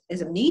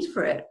there's a need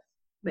for it.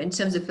 But in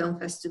terms of film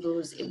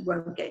festivals, it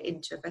won't get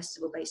into a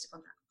festival based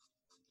upon that.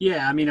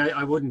 Yeah, I mean,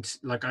 I wouldn't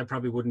I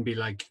probably wouldn't be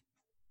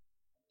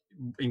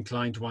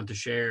inclined to want to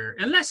share,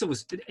 unless it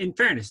was, in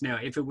fairness now,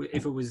 if it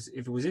was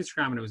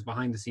Instagram and it was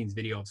behind the scenes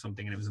video of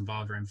something and it was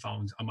involved around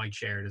phones, I might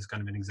share it as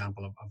kind of an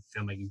example of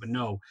filmmaking. But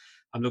no,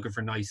 I'm looking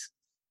for nice,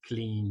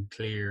 clean,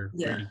 clear,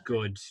 really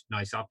good,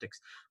 nice optics.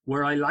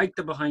 Where I like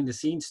the behind the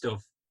scenes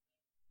stuff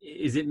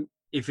is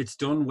if it's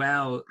done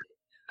well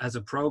as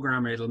a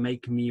programmer, it'll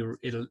make me,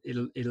 it'll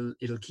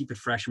keep it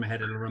fresh in my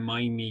head. It'll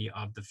remind me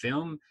of the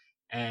film.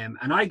 And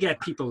I get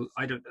people,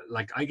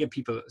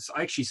 so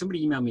actually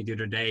somebody emailed me the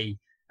other day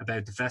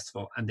about the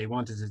festival and they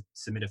wanted to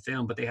submit a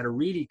film, but they had a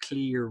really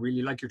clear,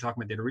 really like you're talking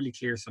about, they had a really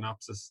clear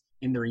synopsis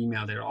in their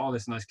email. They had all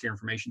this nice clear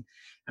information,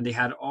 and they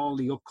had all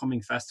the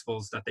upcoming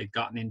festivals that they'd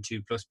gotten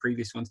into plus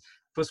previous ones.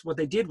 Plus what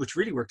they did, which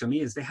really worked on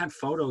me, is they had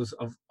photos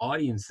of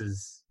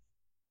audiences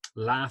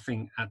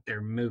laughing at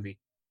their movie.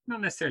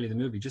 Not necessarily the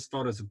movie, just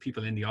photos of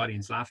people in the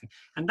audience laughing.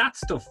 And that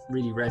stuff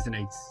really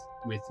resonates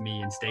with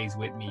me and stays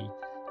with me.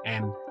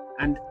 And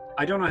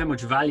I don't know how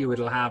much value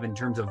it'll have in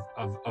terms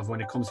of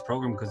when it comes to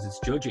program, because it's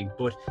judging,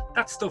 but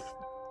that stuff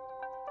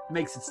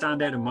makes it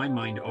stand out in my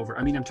mind over,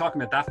 I mean, I'm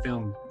talking about that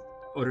film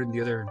other than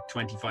the other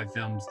 25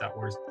 films that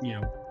were,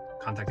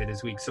 contacted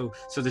this week. So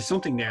there's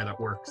something there that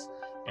works.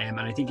 And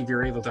I think if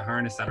you're able to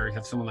harness that, or you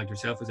have someone like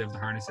yourself who's able to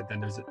harness it, then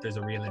there's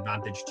a real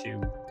advantage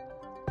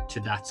to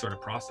that sort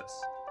of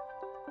process.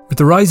 With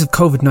the rise of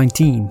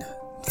COVID-19,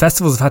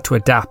 festivals have had to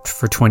adapt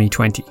for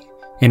 2020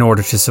 in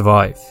order to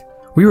survive.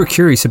 We were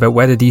curious about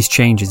whether these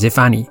changes, if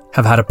any,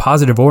 have had a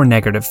positive or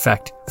negative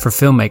effect for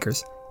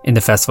filmmakers in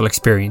the festival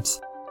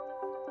experience.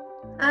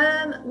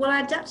 Well,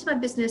 I adapted my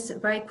business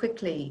very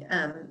quickly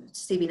to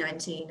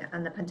CV-19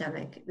 and the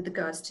pandemic with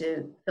regards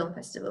to film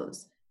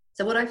festivals.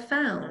 So what I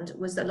found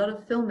was that a lot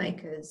of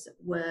filmmakers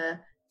were,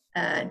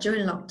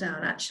 during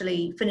lockdown,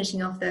 actually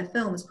finishing off their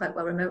films quite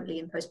well remotely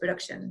in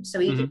post-production. So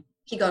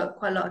he got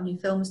quite a lot of new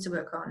films to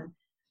work on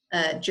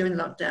during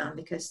the lockdown,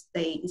 because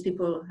these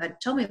people had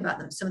told me about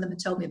them. Some of them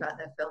had told me about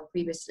their film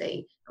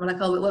previously. And we're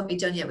like, oh, it won't be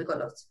done yet. We've got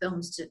lots of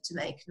films to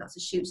make, lots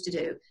of shoots to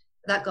do.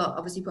 But that got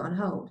obviously put on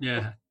hold.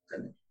 Yeah.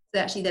 They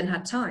actually then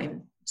had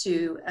time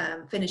to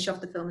finish off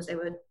the films they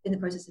were in the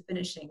process of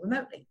finishing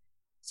remotely.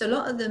 So a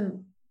lot of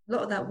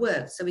that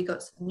worked. So we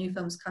got some new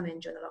films coming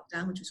during the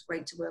lockdown, which was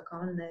great to work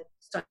on. And they're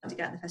starting to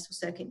get in the festival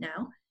circuit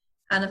now.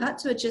 And I've had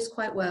to adjust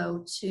quite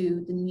well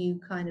to the new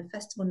kind of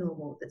festival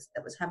normal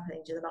that was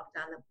happening during the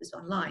lockdown that was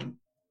online.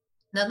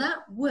 Now that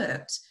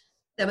worked.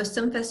 There were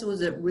some festivals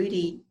that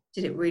really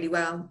did it really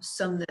well,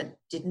 some that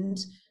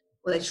didn't.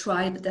 Well, they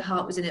tried, but their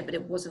heart was in it, but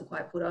it wasn't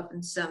quite put up.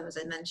 And some, as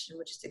I mentioned,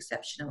 were just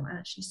exceptional. And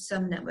actually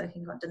some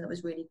networking got done that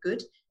was really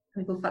good.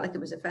 People felt like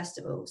it was a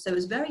festival. So it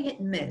was very hit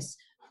and miss,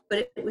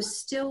 but I was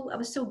still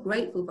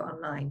grateful for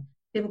online.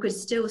 People could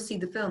still see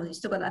the film. You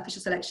still got that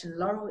official selection.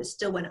 Laurel, it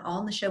still went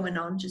on. The show went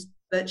on just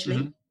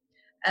virtually,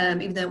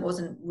 even though it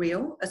wasn't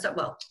real.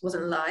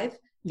 Wasn't live.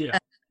 Yeah.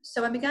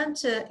 So I began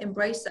to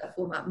embrace that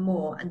format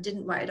more and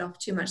didn't write it off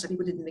too much like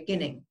people did in the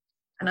beginning.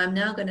 And I'm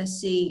now going to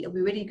see, it'll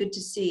be really good to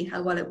see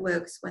how well it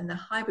works when the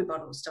hybrid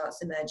model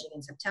starts emerging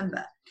in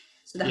September.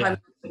 So the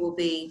hybrid will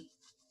be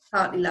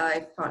partly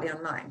live, partly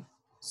online.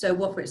 So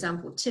what, for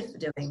example, TIFF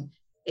are doing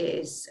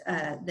is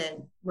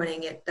then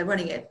running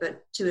it,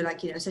 but to like,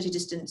 social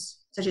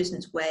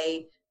distance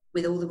way,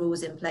 with all the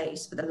rules in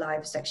place for the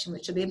live section,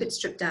 which will be a bit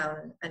stripped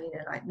down and,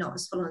 like not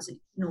as full on as it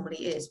normally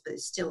is, but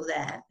it's still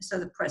there. So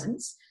the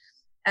presence.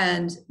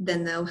 And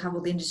then they'll have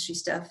all the industry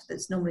stuff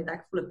that's normally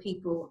like full of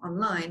people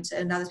online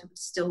to allow those people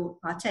to still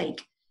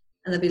partake.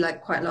 And there'll be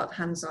like quite a lot of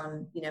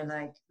hands-on,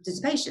 like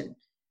participation.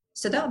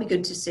 So that'll be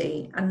good to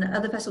see. And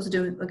other festivals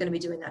are going to be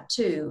doing that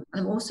too.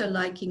 And I'm also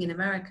liking in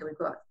America, we've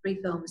got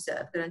 3 films that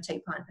are going to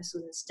take part in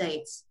festivals in the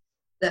States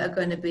that are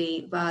going to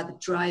be via the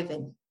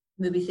drive-in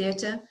movie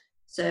theatre.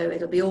 So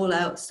it'll be all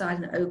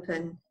outside and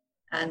open,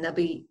 and they'll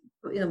be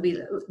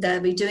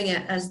doing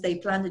it as they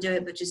plan to do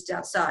it, but just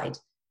outside,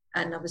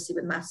 and obviously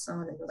with masks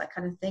on and all that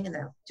kind of thing. And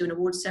they'll do an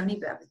awards ceremony,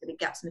 but there'll be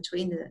gaps in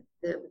between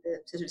the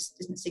sort of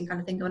distancing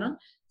kind of thing going on.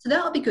 So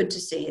that'll be good to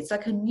see. It's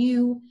like a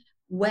new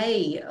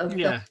way of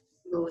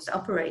festivals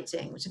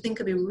operating, which I think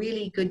could be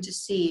really good to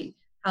see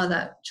how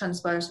that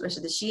transpires the rest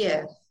of this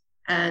year.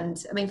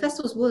 And I mean,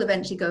 festivals will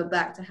eventually go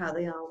back to how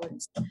they are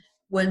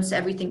once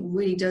everything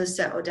really does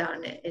settle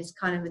down. It's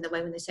kind of in the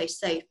way when they say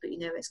safe, but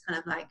it's kind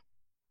of like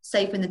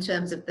safe in the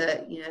terms of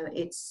that,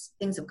 it's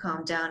things have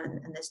calmed down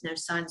and there's no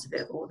signs of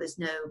it, or there's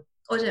no,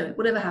 or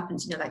whatever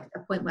happens, like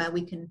a point where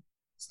we can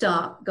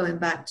start going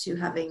back to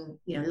having,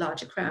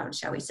 larger crowds,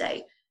 shall we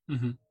say.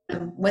 Mm-hmm.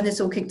 When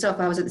this all kicked off,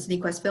 I was at the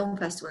CineQuest Film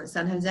Festival in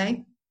San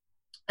Jose,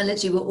 and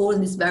literally we're all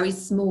in this very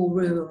small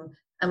room.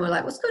 And we're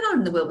like, what's going on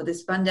in the world with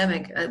this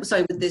pandemic?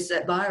 With this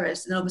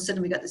virus. And all of a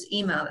sudden we got this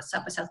email that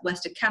South by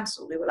Southwest had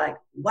cancelled. We were like,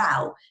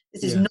 wow,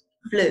 this is not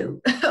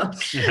flu.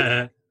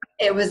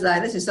 It was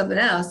like, this is something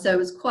else. So it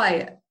was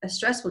quite a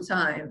stressful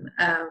time.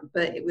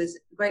 But it was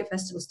a great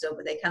festival still,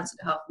 but they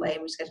cancelled it halfway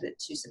and we scheduled it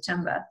to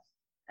September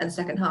and the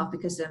second half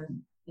because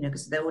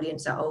because the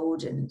audience are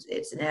old and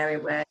it's an area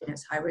where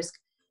it's high risk.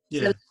 So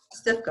there's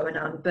stuff going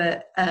on.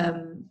 But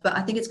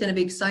I think it's going to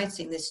be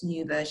exciting, this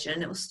new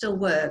version. It will still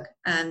work.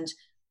 And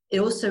it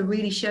also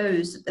really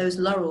shows that those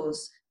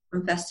laurels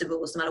from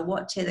festivals, no matter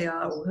what tier they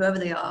are or whoever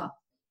they are,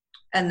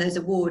 and those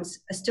awards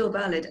are still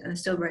valid and are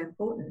still very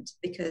important,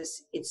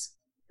 because it's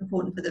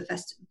important for the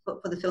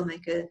for the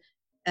filmmaker,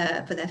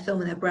 for their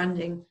film and their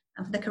branding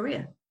and for their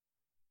career.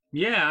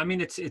 Yeah, I mean,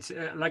 it's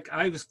like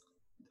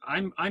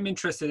I'm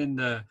interested in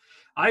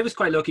I was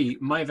quite lucky.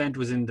 My event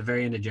was in the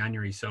very end of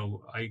January,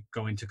 so I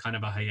go into kind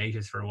of a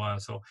hiatus for a while.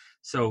 So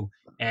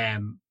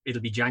it'll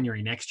be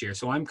January next year.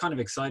 So I'm kind of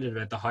excited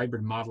about the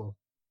hybrid model.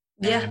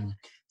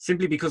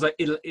 Simply because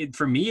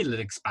for me it'll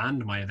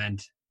expand my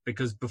event,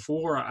 because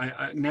before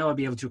I now I'll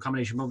be able to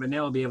accommodate more, but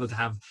now I'll be able to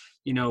have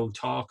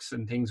talks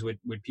and things with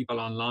people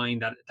online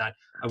that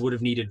I would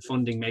have needed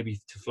funding maybe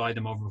to fly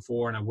them over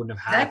before, and I wouldn't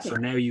have had. Exactly. So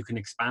now you can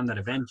expand that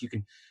event.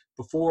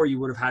 Before you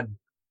would have had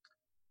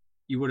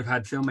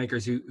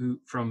filmmakers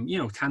who from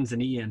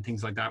Tanzania and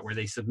things like that, where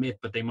they submit,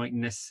 but they mightn't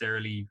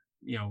necessarily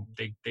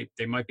they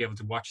might be able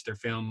to watch their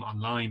film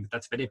online, but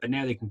that's about it. But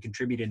now they can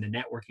contribute in the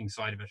networking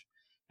side of it.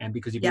 And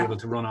because you'd be able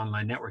to run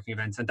online networking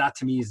events, and that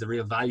to me is the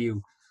real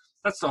value.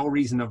 That's the whole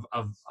reason of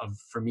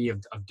for me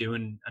of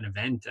doing an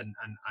event, and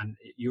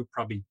you'll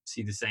probably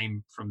see the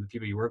same from the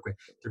people you work with.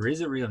 There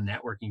is a real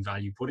networking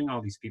value, putting all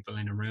these people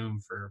in a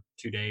room for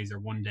 2 days or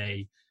 1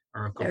 day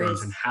or a couple of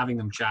days and having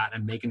them chat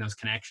and making those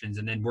connections,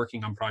 and then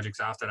working on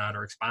projects after that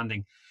or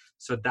expanding.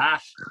 So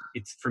that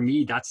for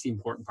me, that's the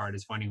important part,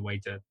 is finding a way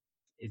to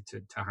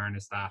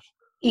harness that.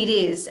 It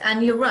is,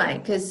 and you're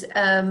right, because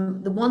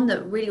the one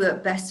that really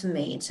worked best for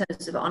me in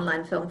terms of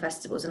online film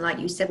festivals, and like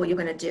you said, what you're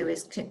going to do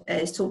is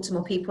talk to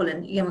more people,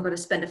 and you haven't got to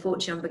spend a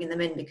fortune on bringing them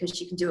in,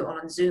 because you can do it all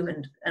on Zoom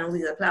and all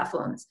these other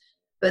platforms.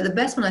 But the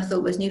best one I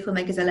thought was New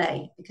Filmmakers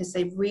LA, because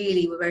they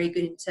really were very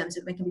good in terms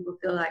of making people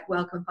feel like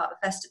welcome and part of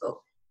the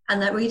festival.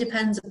 And that really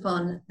depends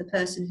upon the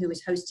person who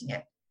is hosting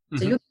it.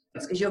 Mm-hmm. So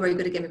because you're very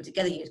good at getting people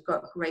together, you've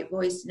got a great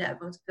voice,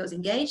 everyone feels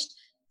engaged.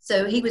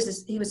 So he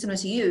was similar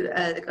to you,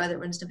 the guy that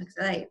runs New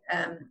Filmmakers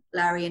LA,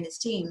 Larry and his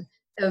team.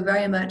 They were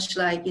very much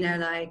like,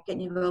 like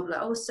getting involved,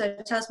 like, oh, so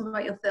tell us more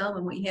about your film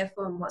and what you're here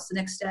for and what's the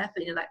next step.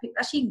 And like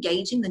actually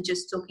engaging than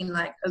just talking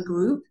like a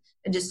group,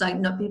 and just like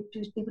not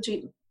treating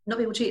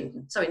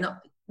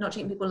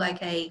people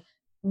like a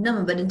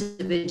number, but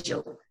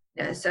individual.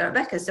 So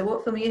Rebecca, so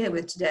what film are you here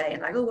with today?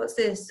 And like, oh, what's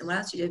this? And what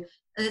else do you do?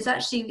 And it's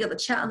actually, you got the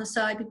chat on the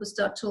side, people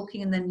start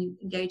talking, and then you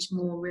engage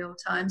more real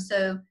time.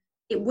 So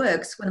it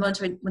works when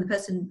the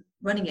person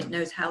running it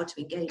knows how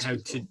to engage.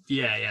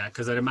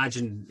 Because I'd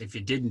imagine if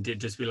you didn't,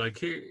 it'd just be like,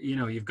 here,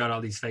 you've got all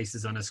these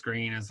faces on a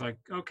screen. It's like,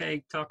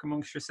 okay, talk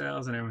amongst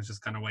yourselves, and everyone's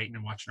just kind of waiting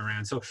and watching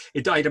around. So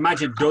I'd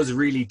imagine it does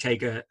really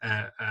take a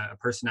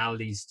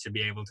personalities to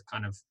be able to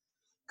kind of,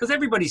 because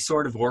everybody's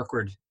sort of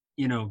awkward,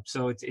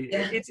 so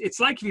it's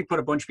like if you put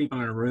a bunch of people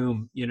in a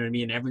room, you know what I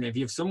mean? If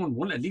you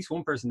have at least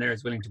one person there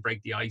is willing to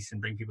break the ice and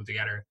bring people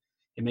together,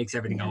 it makes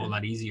everything a whole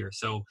lot easier.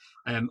 So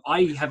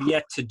I have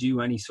yet to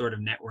do any sort of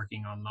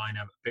networking online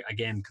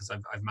again, because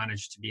I've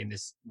managed to be in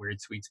this weird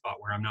sweet spot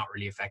where I'm not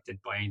really affected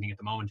by anything at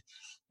the moment.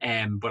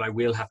 But I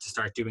will have to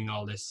start doing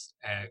all this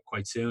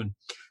quite soon.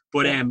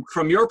 But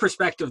from your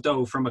perspective,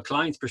 though, from a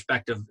client's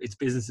perspective, it's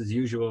business as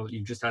usual.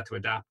 You just had to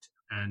adapt.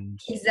 And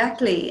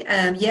exactly.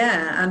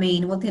 I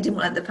mean, one thing I didn't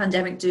want the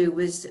pandemic do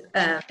was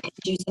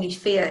introduce any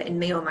fear in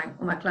me or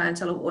my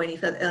clientele or any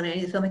of the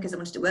filmmakers that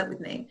wanted to work with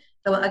me.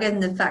 So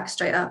again, the fact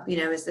straight up,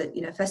 is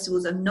that,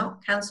 festivals are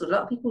not cancelled. A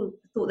lot of people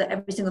thought that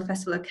every single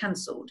festival are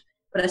cancelled,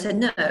 but I said,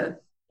 no,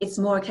 it's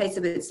more a case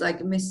of it's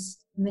like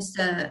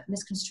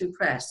misconstrued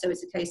press. So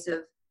it's a case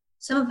of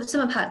some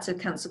have had to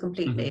cancel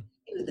completely. A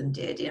few of them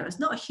did. It's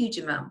not a huge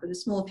amount, but a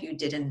small few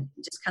did and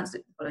just cancelled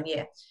it the following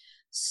year.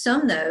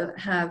 Some, though,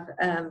 have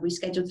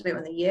rescheduled later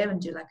in the year and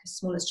do like a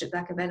smaller strip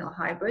back event or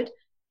hybrid,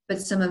 but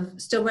some are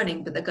still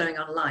running, but they're going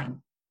online.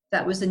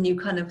 That was the new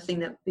kind of thing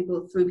that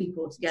threw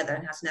people together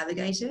and how to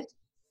navigate it.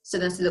 So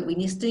then I said, look,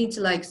 we still need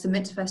to like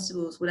submit to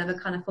festivals, whatever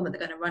kind of format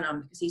they're going to run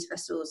on, because these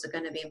festivals are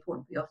going to be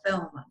important for your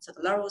film, and so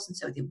the laurels and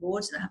so the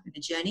awards and happening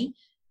the journey.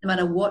 No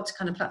matter what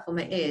kind of platform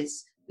it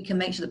is, we can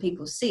make sure that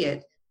people see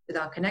it with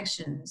our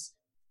connections,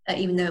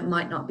 even though it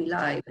might not be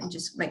live, and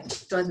just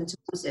drive them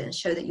towards it and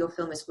show that your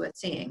film is worth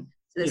seeing.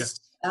 So there's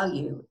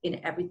value in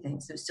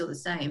everything, so it's still the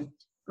same.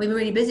 We've been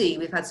really busy.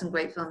 We've had some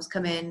great films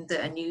come in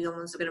that are new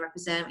ones we're going to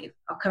represent.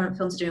 Our current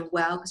films are doing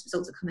well because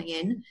results are coming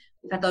in.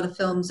 We've had a lot of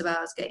films of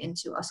ours get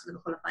into Oscar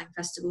qualifying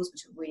festivals,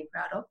 which we're really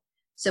proud of.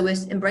 So we're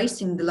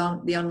embracing the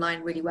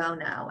online really well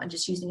now and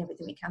just using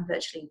everything we can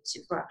virtually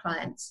for our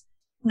clients.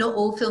 Not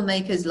all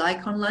filmmakers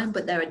like online,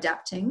 but they're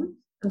adapting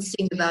and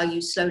seeing the value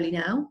slowly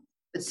now.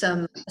 But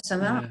some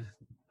are.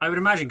 I would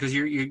imagine, because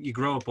you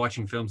grow up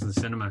watching films in the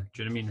cinema.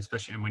 Do you know what I mean?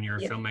 Especially when you're a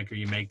filmmaker,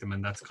 you make them,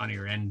 and that's kind of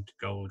your end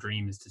goal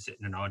dream, is to sit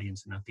in an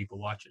audience and have people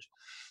watch it.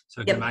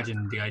 So I can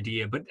imagine the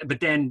idea. But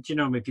then,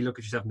 if you look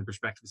at yourself in the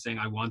perspective of saying,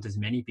 I want as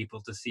many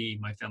people to see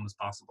my film as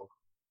possible,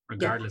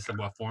 regardless of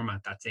what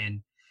format that's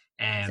in.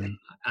 And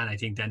I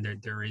think then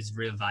there is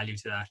real value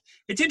to that.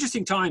 It's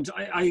interesting times.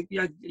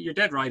 You're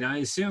dead right. I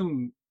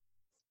assume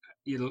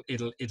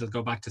it'll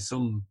go back to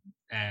some.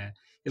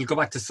 It'll go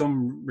back to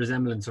some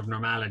resemblance of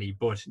normality,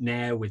 but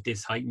now with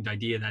this heightened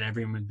idea that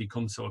everyone would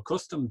become so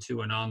accustomed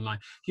to an online,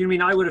 you know what I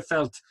mean? I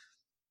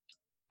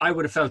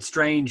would have felt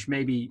strange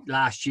maybe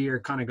last year,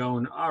 kind of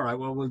going, all right,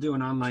 well, we'll do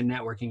an online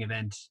networking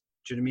event.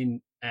 Do you know what I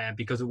mean?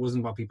 Because it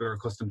wasn't what people are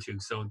accustomed to.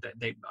 So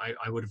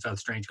I would have felt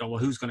strange going,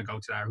 well, who's going to go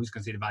to that? Or who's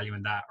going to see the value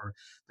in that?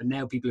 But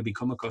now people have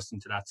become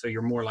accustomed to that. So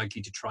you're more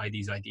likely to try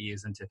these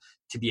ideas and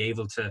to be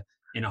able to,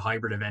 in a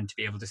hybrid event, to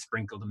be able to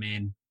sprinkle them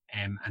in.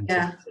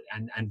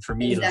 And for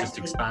me, it'll just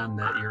expand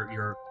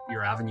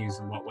your avenues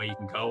and what way you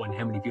can go and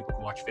how many people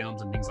can watch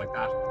films and things like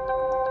that.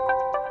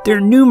 There are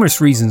numerous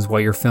reasons why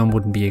your film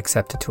wouldn't be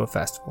accepted to a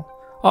festival.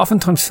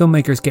 Oftentimes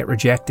filmmakers get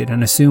rejected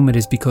and assume it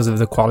is because of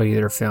the quality of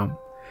their film.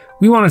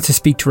 We wanted to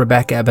speak to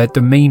Rebecca about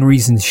the main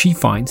reasons she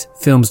finds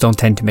films don't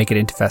tend to make it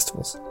into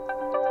festivals.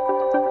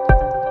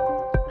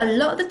 A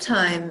lot of the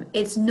time,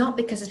 it's not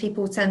because, as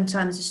people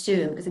sometimes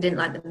assume, because they didn't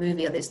like the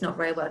movie or that it's not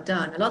very well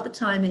done. A lot of the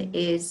time it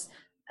is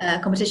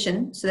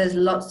competition. So there's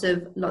lots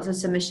of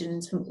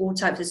submissions from all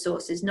types of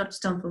sources, not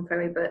just on Film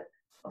Prairie, but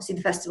obviously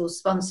the festival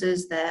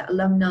sponsors, their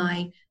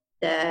alumni,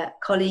 their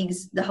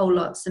colleagues, the whole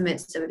lot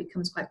submits. So it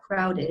becomes quite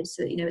crowded.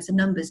 So, it's a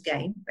numbers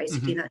game,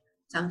 basically, that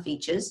some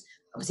features.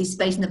 Obviously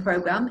space in the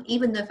program,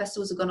 even though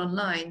festivals have gone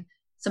online,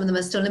 some of them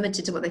are still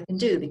limited to what they can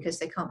do because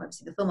they can't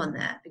obviously the film on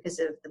there because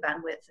of the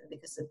bandwidth and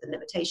because of the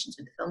limitations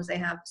with the films they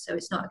have. So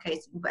it's not a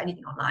case of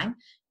anything online.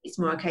 It's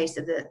more a case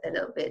of they're a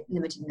little bit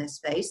limited in their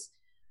space.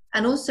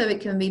 And also it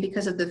can be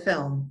because of the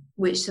film,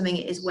 which something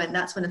is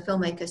that's when a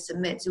filmmaker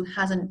submits who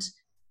hasn't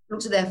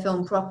looked at their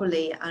film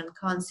properly and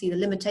can't see the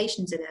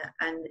limitations in it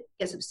and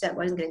gets upset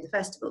why it isn't getting to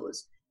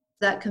festivals.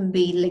 That can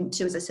be linked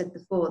to, as I said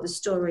before, the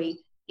story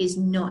is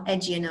not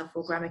edgy enough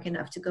or graphic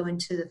enough to go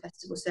into the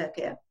festival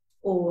circuit,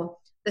 or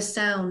the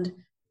sound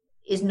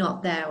is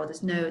not there, or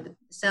the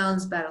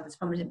sound's bad, or there's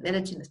problems with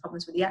editing, there's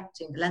problems with the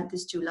acting, the length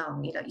is too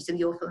long. You said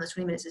your film is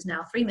 20 minutes is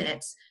now 3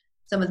 minutes.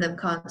 Some of them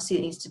can't see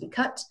it needs to be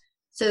cut.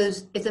 So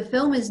if the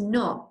film is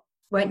not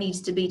where it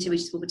needs to be to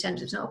reach its full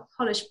potential, it's not a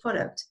polished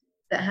product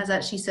that has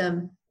actually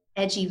some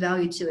edgy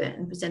value to it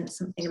and presents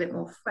something a bit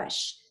more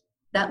fresh,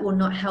 that will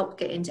not help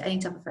get into any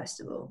type of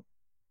festival.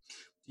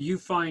 Do you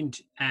find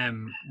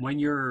when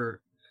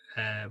you're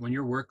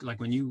work, like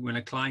when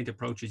a client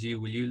approaches you,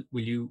 will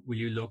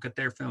you look at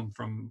their film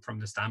from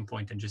the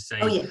standpoint and just say,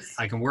 yes,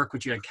 I can work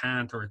with you, I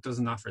can't, or it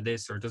doesn't offer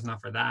this, or it doesn't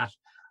offer that,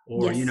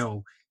 or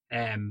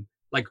yes.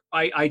 Like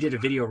I did a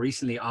video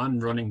recently on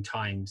running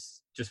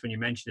times, just when you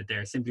mentioned it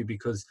there, simply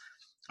because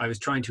I was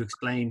trying to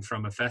explain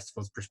from a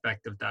festival's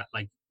perspective that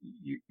like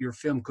your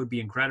film could be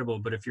incredible,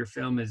 but if your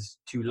film is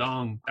too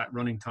long, that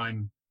running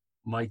time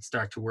might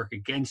start to work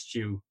against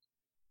you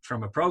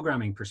from a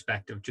programming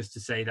perspective, just to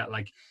say that,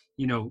 like,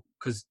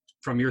 because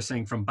from you're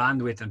saying from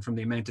bandwidth and from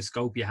the amount of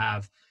scope you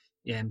have,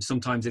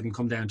 sometimes it can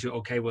come down to,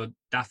 okay, well,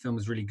 that film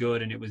was really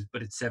good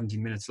but it's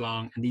 17 minutes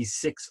long, and these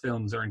 6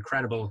 films are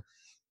incredible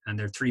and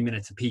they're 3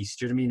 minutes a piece.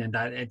 Do you know what I mean? And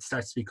that it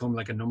starts to become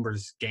like a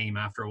numbers game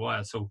after a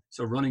while. So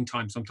running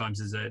time sometimes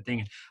is a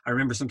thing. And I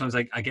remember sometimes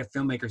I get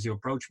filmmakers who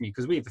approach me,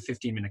 because we have a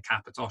 15-minute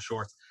cap, it's all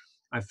short.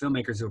 I have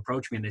filmmakers who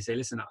approach me and they say,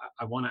 listen,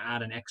 I want to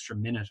add an extra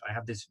minute. I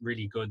have this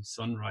really good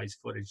sunrise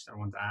footage that I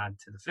want to add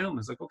to the film.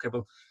 It's like, okay,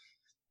 well,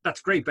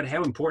 that's great, but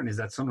how important is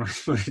that sunrise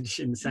footage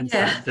in the sense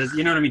that,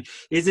 you know what I mean?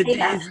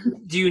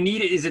 Do you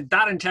need it? Is it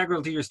that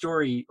integral to your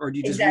story, or do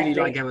you just really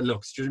like how it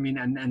looks? Do you know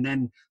what I mean? And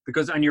then,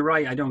 and you're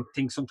right, I don't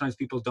think sometimes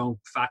people don't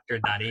factor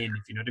that in,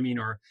 if you know what I mean,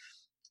 or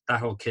that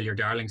whole kill your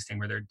darlings thing,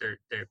 where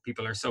they're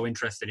people are so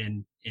interested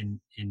in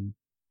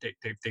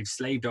they've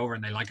slaved over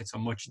and they like it so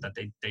much that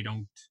they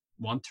don't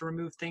want to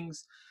remove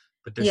things,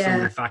 but there's so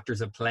many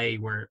factors at play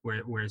where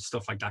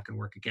stuff like that can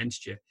work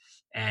against you.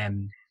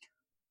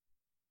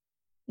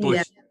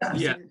 But,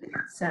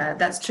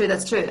 that's true.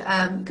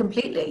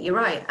 Completely, you're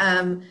right.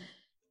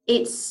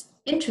 It's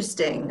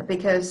interesting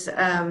because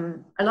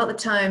a lot of the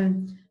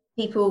time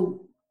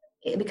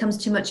it becomes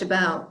too much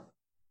about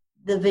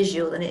the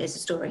visual than it is the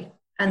story,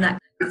 and that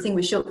thing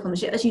with short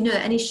films, as you know,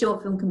 any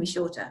short film can be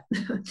shorter.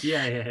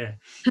 The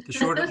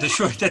shorter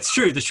that's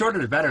true, the shorter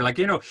the better. Like,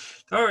 you know,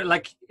 or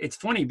like, it's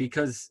funny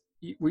because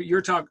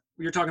you're talking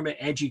about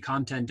edgy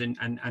content, and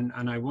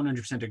I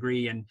 100%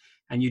 agree, and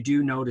you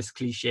do notice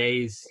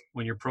cliches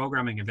when you're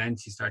programming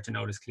events. You start to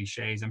notice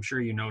cliches. I'm sure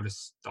you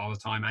notice all the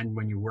time, and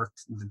when you work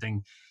the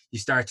thing, you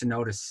start to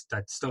notice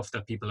that stuff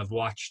that people have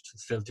watched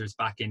filters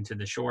back into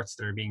the shorts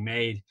that are being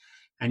made,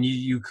 and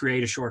you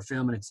create a short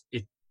film and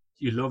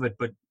you love it,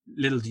 but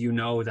little do you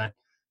know that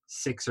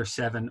 6 or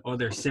 7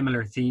 other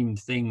similar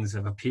themed things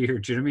have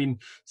appeared. Do you know what I mean?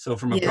 So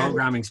from a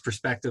programming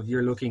perspective,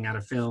 you're looking at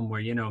a film where,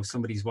 you know,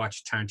 somebody's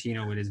watched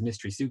Tarantino with his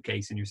Mystery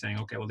Suitcase, and you're saying,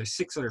 okay, well, there's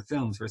 6 other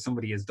films where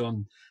somebody has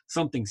done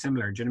something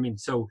similar. Do you know what I mean?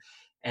 So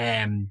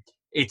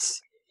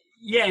it's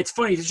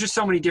funny. There's just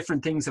so many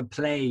different things at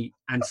play,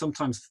 and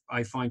sometimes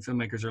I find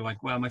filmmakers are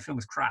like, well, my film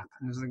is crap,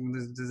 and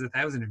there's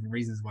 1,000 different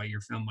reasons why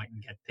your film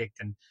mightn't get picked,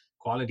 and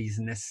quality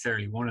isn't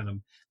necessarily one of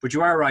them. But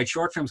you are right,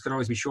 short films could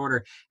always be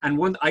shorter. And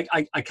one,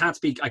 I can't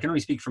speak, I can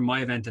only speak from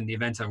my event and the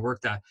events I've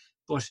worked at,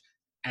 but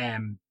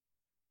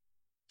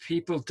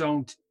people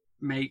don't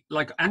make,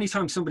 like,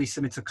 anytime somebody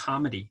submits a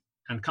comedy,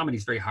 and comedy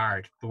is very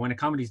hard, but when a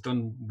comedy's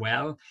done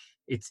well,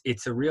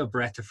 it's a real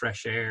breath of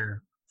fresh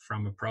air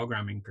from a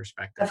programming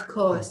perspective. Of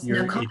course.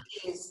 Comedy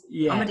is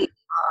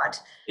hard.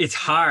 It's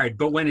hard,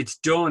 but when it's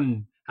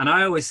done, and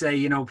I always say,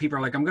 you know, people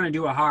are like, I'm going to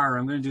do a horror,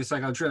 I'm going to do a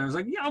psychological thriller. I was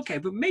like, yeah, okay,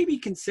 but maybe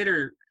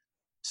consider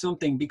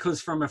something,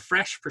 because from a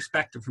fresh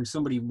perspective, from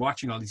somebody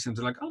watching all these films,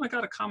 they're like, oh my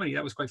God, a comedy,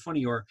 that was quite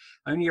funny. Or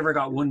I only ever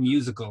got one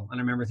musical, and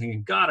I remember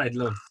thinking, God, I'd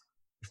love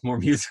if more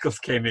musicals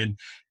came in.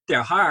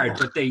 They're hard,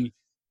 but they,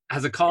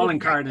 as a calling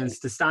card, and it's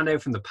to stand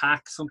out from the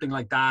pack, something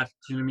like that.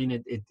 Do you know what I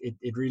mean?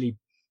 It really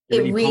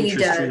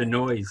punctures does through the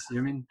noise. You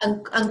know what I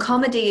mean? And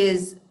comedy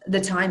is the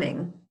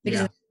timing,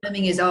 because if the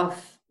timing is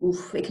off,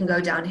 it can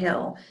go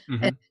downhill.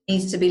 Mm-hmm. And it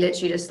needs to be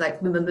literally just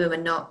like boom, boom, boom,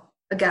 and not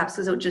a gap,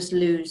 because it'll just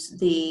lose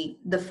the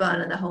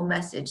fun and the whole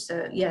message.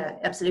 So yeah,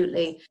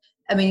 absolutely.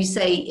 I mean, you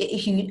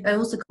say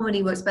also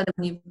comedy works better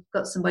when you've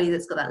got somebody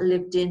that's got that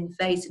lived-in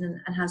face and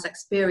has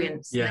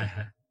experience.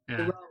 Yeah.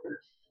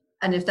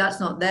 And if that's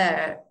not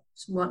there,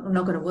 it's not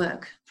going to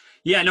work.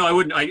 Yeah, no, I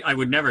wouldn't. I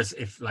would never.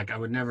 I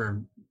would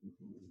never.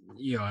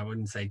 You know, I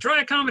wouldn't say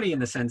try a comedy in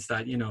the sense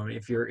that, you know,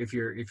 if your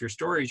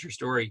story is your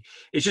story.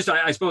 It's just,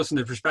 I suppose, from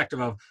the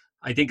perspective of,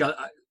 I think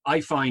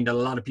I find a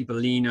lot of people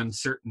lean on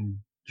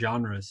certain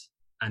genres,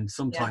 and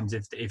sometimes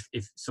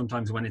if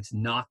sometimes when it's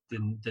not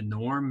the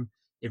norm,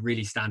 it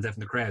really stands out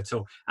from the crowd.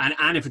 So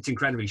and if it's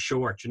incredibly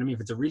short, you know what I mean?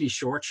 If it's a really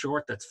short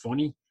that's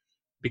funny,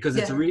 because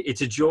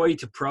it's a joy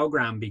to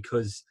program,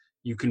 because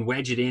you can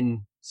wedge it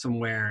in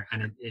somewhere,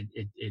 and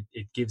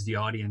it gives the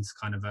audience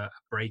kind of a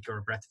break or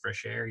a breath of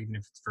fresh air, even if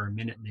it's for a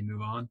minute and they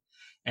move on.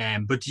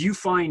 But do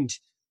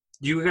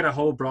you get a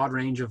whole broad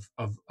range of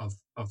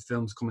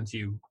films coming to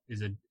you?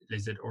 Is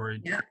it or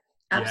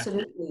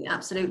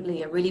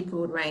absolutely a really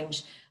broad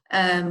range.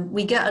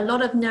 We get a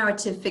lot of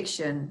narrative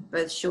fiction,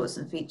 both shorts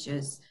and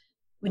features.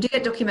 We do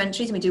get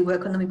documentaries, and we do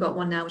work on them. We've got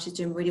one now which is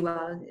doing really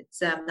well. It's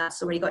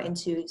that's already got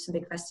into some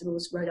big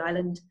festivals, Rhode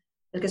Island,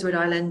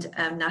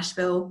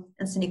 Nashville,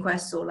 and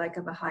CineQuest, all like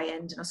of a high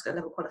end and Oscar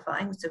level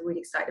qualifying. So really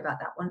excited about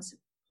that one. It's a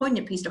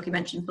poignant piece,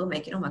 documentary and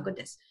filmmaking. Oh my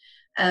goodness.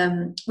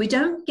 We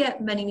don't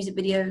get many music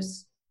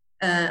videos,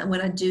 and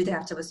when I do, they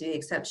have to obviously be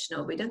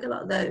exceptional. We don't get a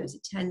lot of those.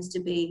 It tends to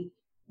be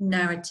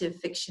narrative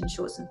fiction,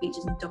 shorts and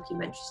features, and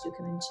documentaries do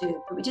come in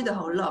too. But we do the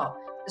whole lot.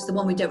 Just the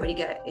one we don't really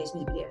get is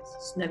music videos.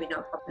 It's maybe not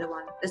a popular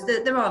one.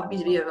 There are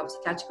music video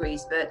obviously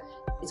categories, but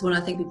it's one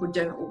I think people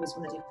don't always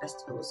want to do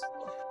festivals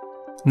for.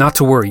 Not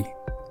to worry.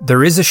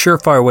 There is a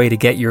surefire way to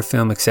get your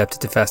film accepted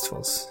to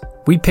festivals.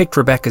 We picked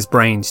Rebecca's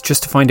brains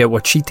just to find out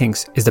what she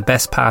thinks is the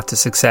best path to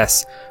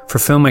success for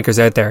filmmakers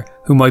out there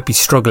who might be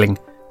struggling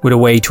with a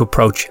way to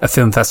approach a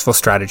film festival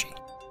strategy.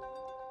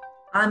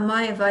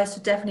 My advice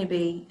would definitely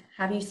be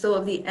have you thought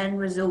of the end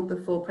result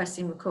before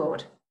pressing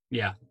record?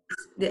 Yeah.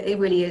 It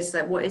really is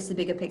like, what is the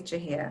bigger picture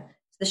here?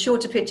 The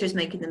shorter picture is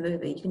making the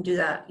movie. You can do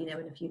that, in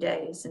a few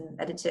days and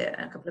edit it in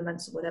a couple of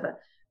months or whatever.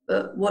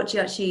 But what's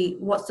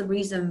the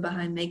reason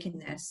behind making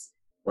this?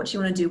 What do you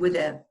want to do with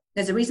it?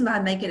 There's a reason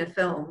behind making a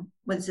film,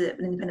 whether it's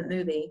an independent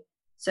movie.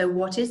 So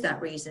what is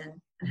that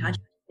reason? And how do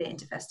you get it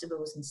into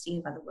festivals and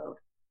seen by the world?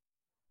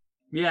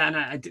 Yeah, and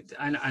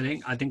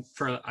I think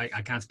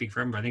I can't speak for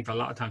everyone, but I think for a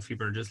lot of times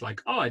people are just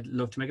like, oh, I'd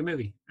love to make a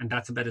movie. And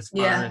that's about as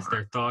far as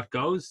their thought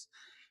goes.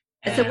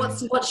 So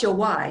what's your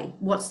why?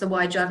 What's the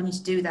why driving you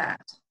to do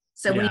that?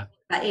 So when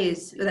that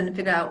is, you'll then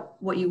figure out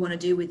what you want to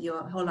do with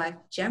your whole life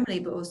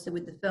generally, but also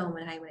with the film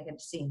and how you want to get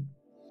it seen.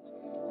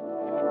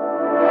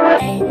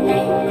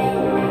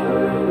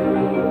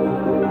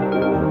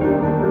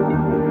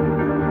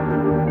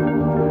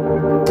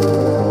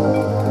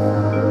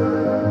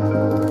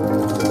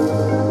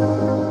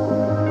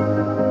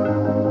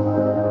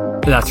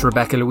 That's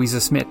Rebecca Louisa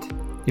Smith.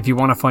 If you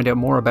want to find out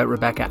more about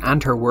Rebecca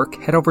and her work,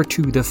 head over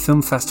to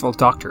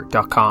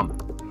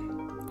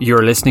thefilmfestivaldoctor.com.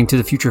 You're listening to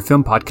the Future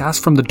Film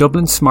Podcast from the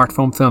Dublin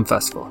Smartphone Film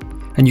Festival,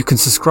 and you can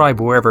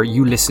subscribe wherever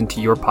you listen to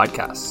your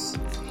podcasts.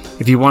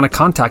 If you want to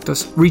contact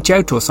us, reach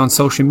out to us on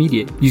social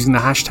media using the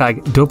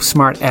hashtag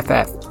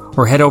DubSmartFF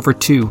or head over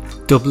to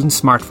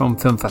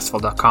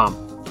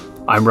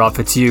dublinsmartphonefilmfestival.com. I'm Rob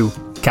Fitzhugh.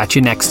 Catch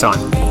you next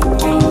time.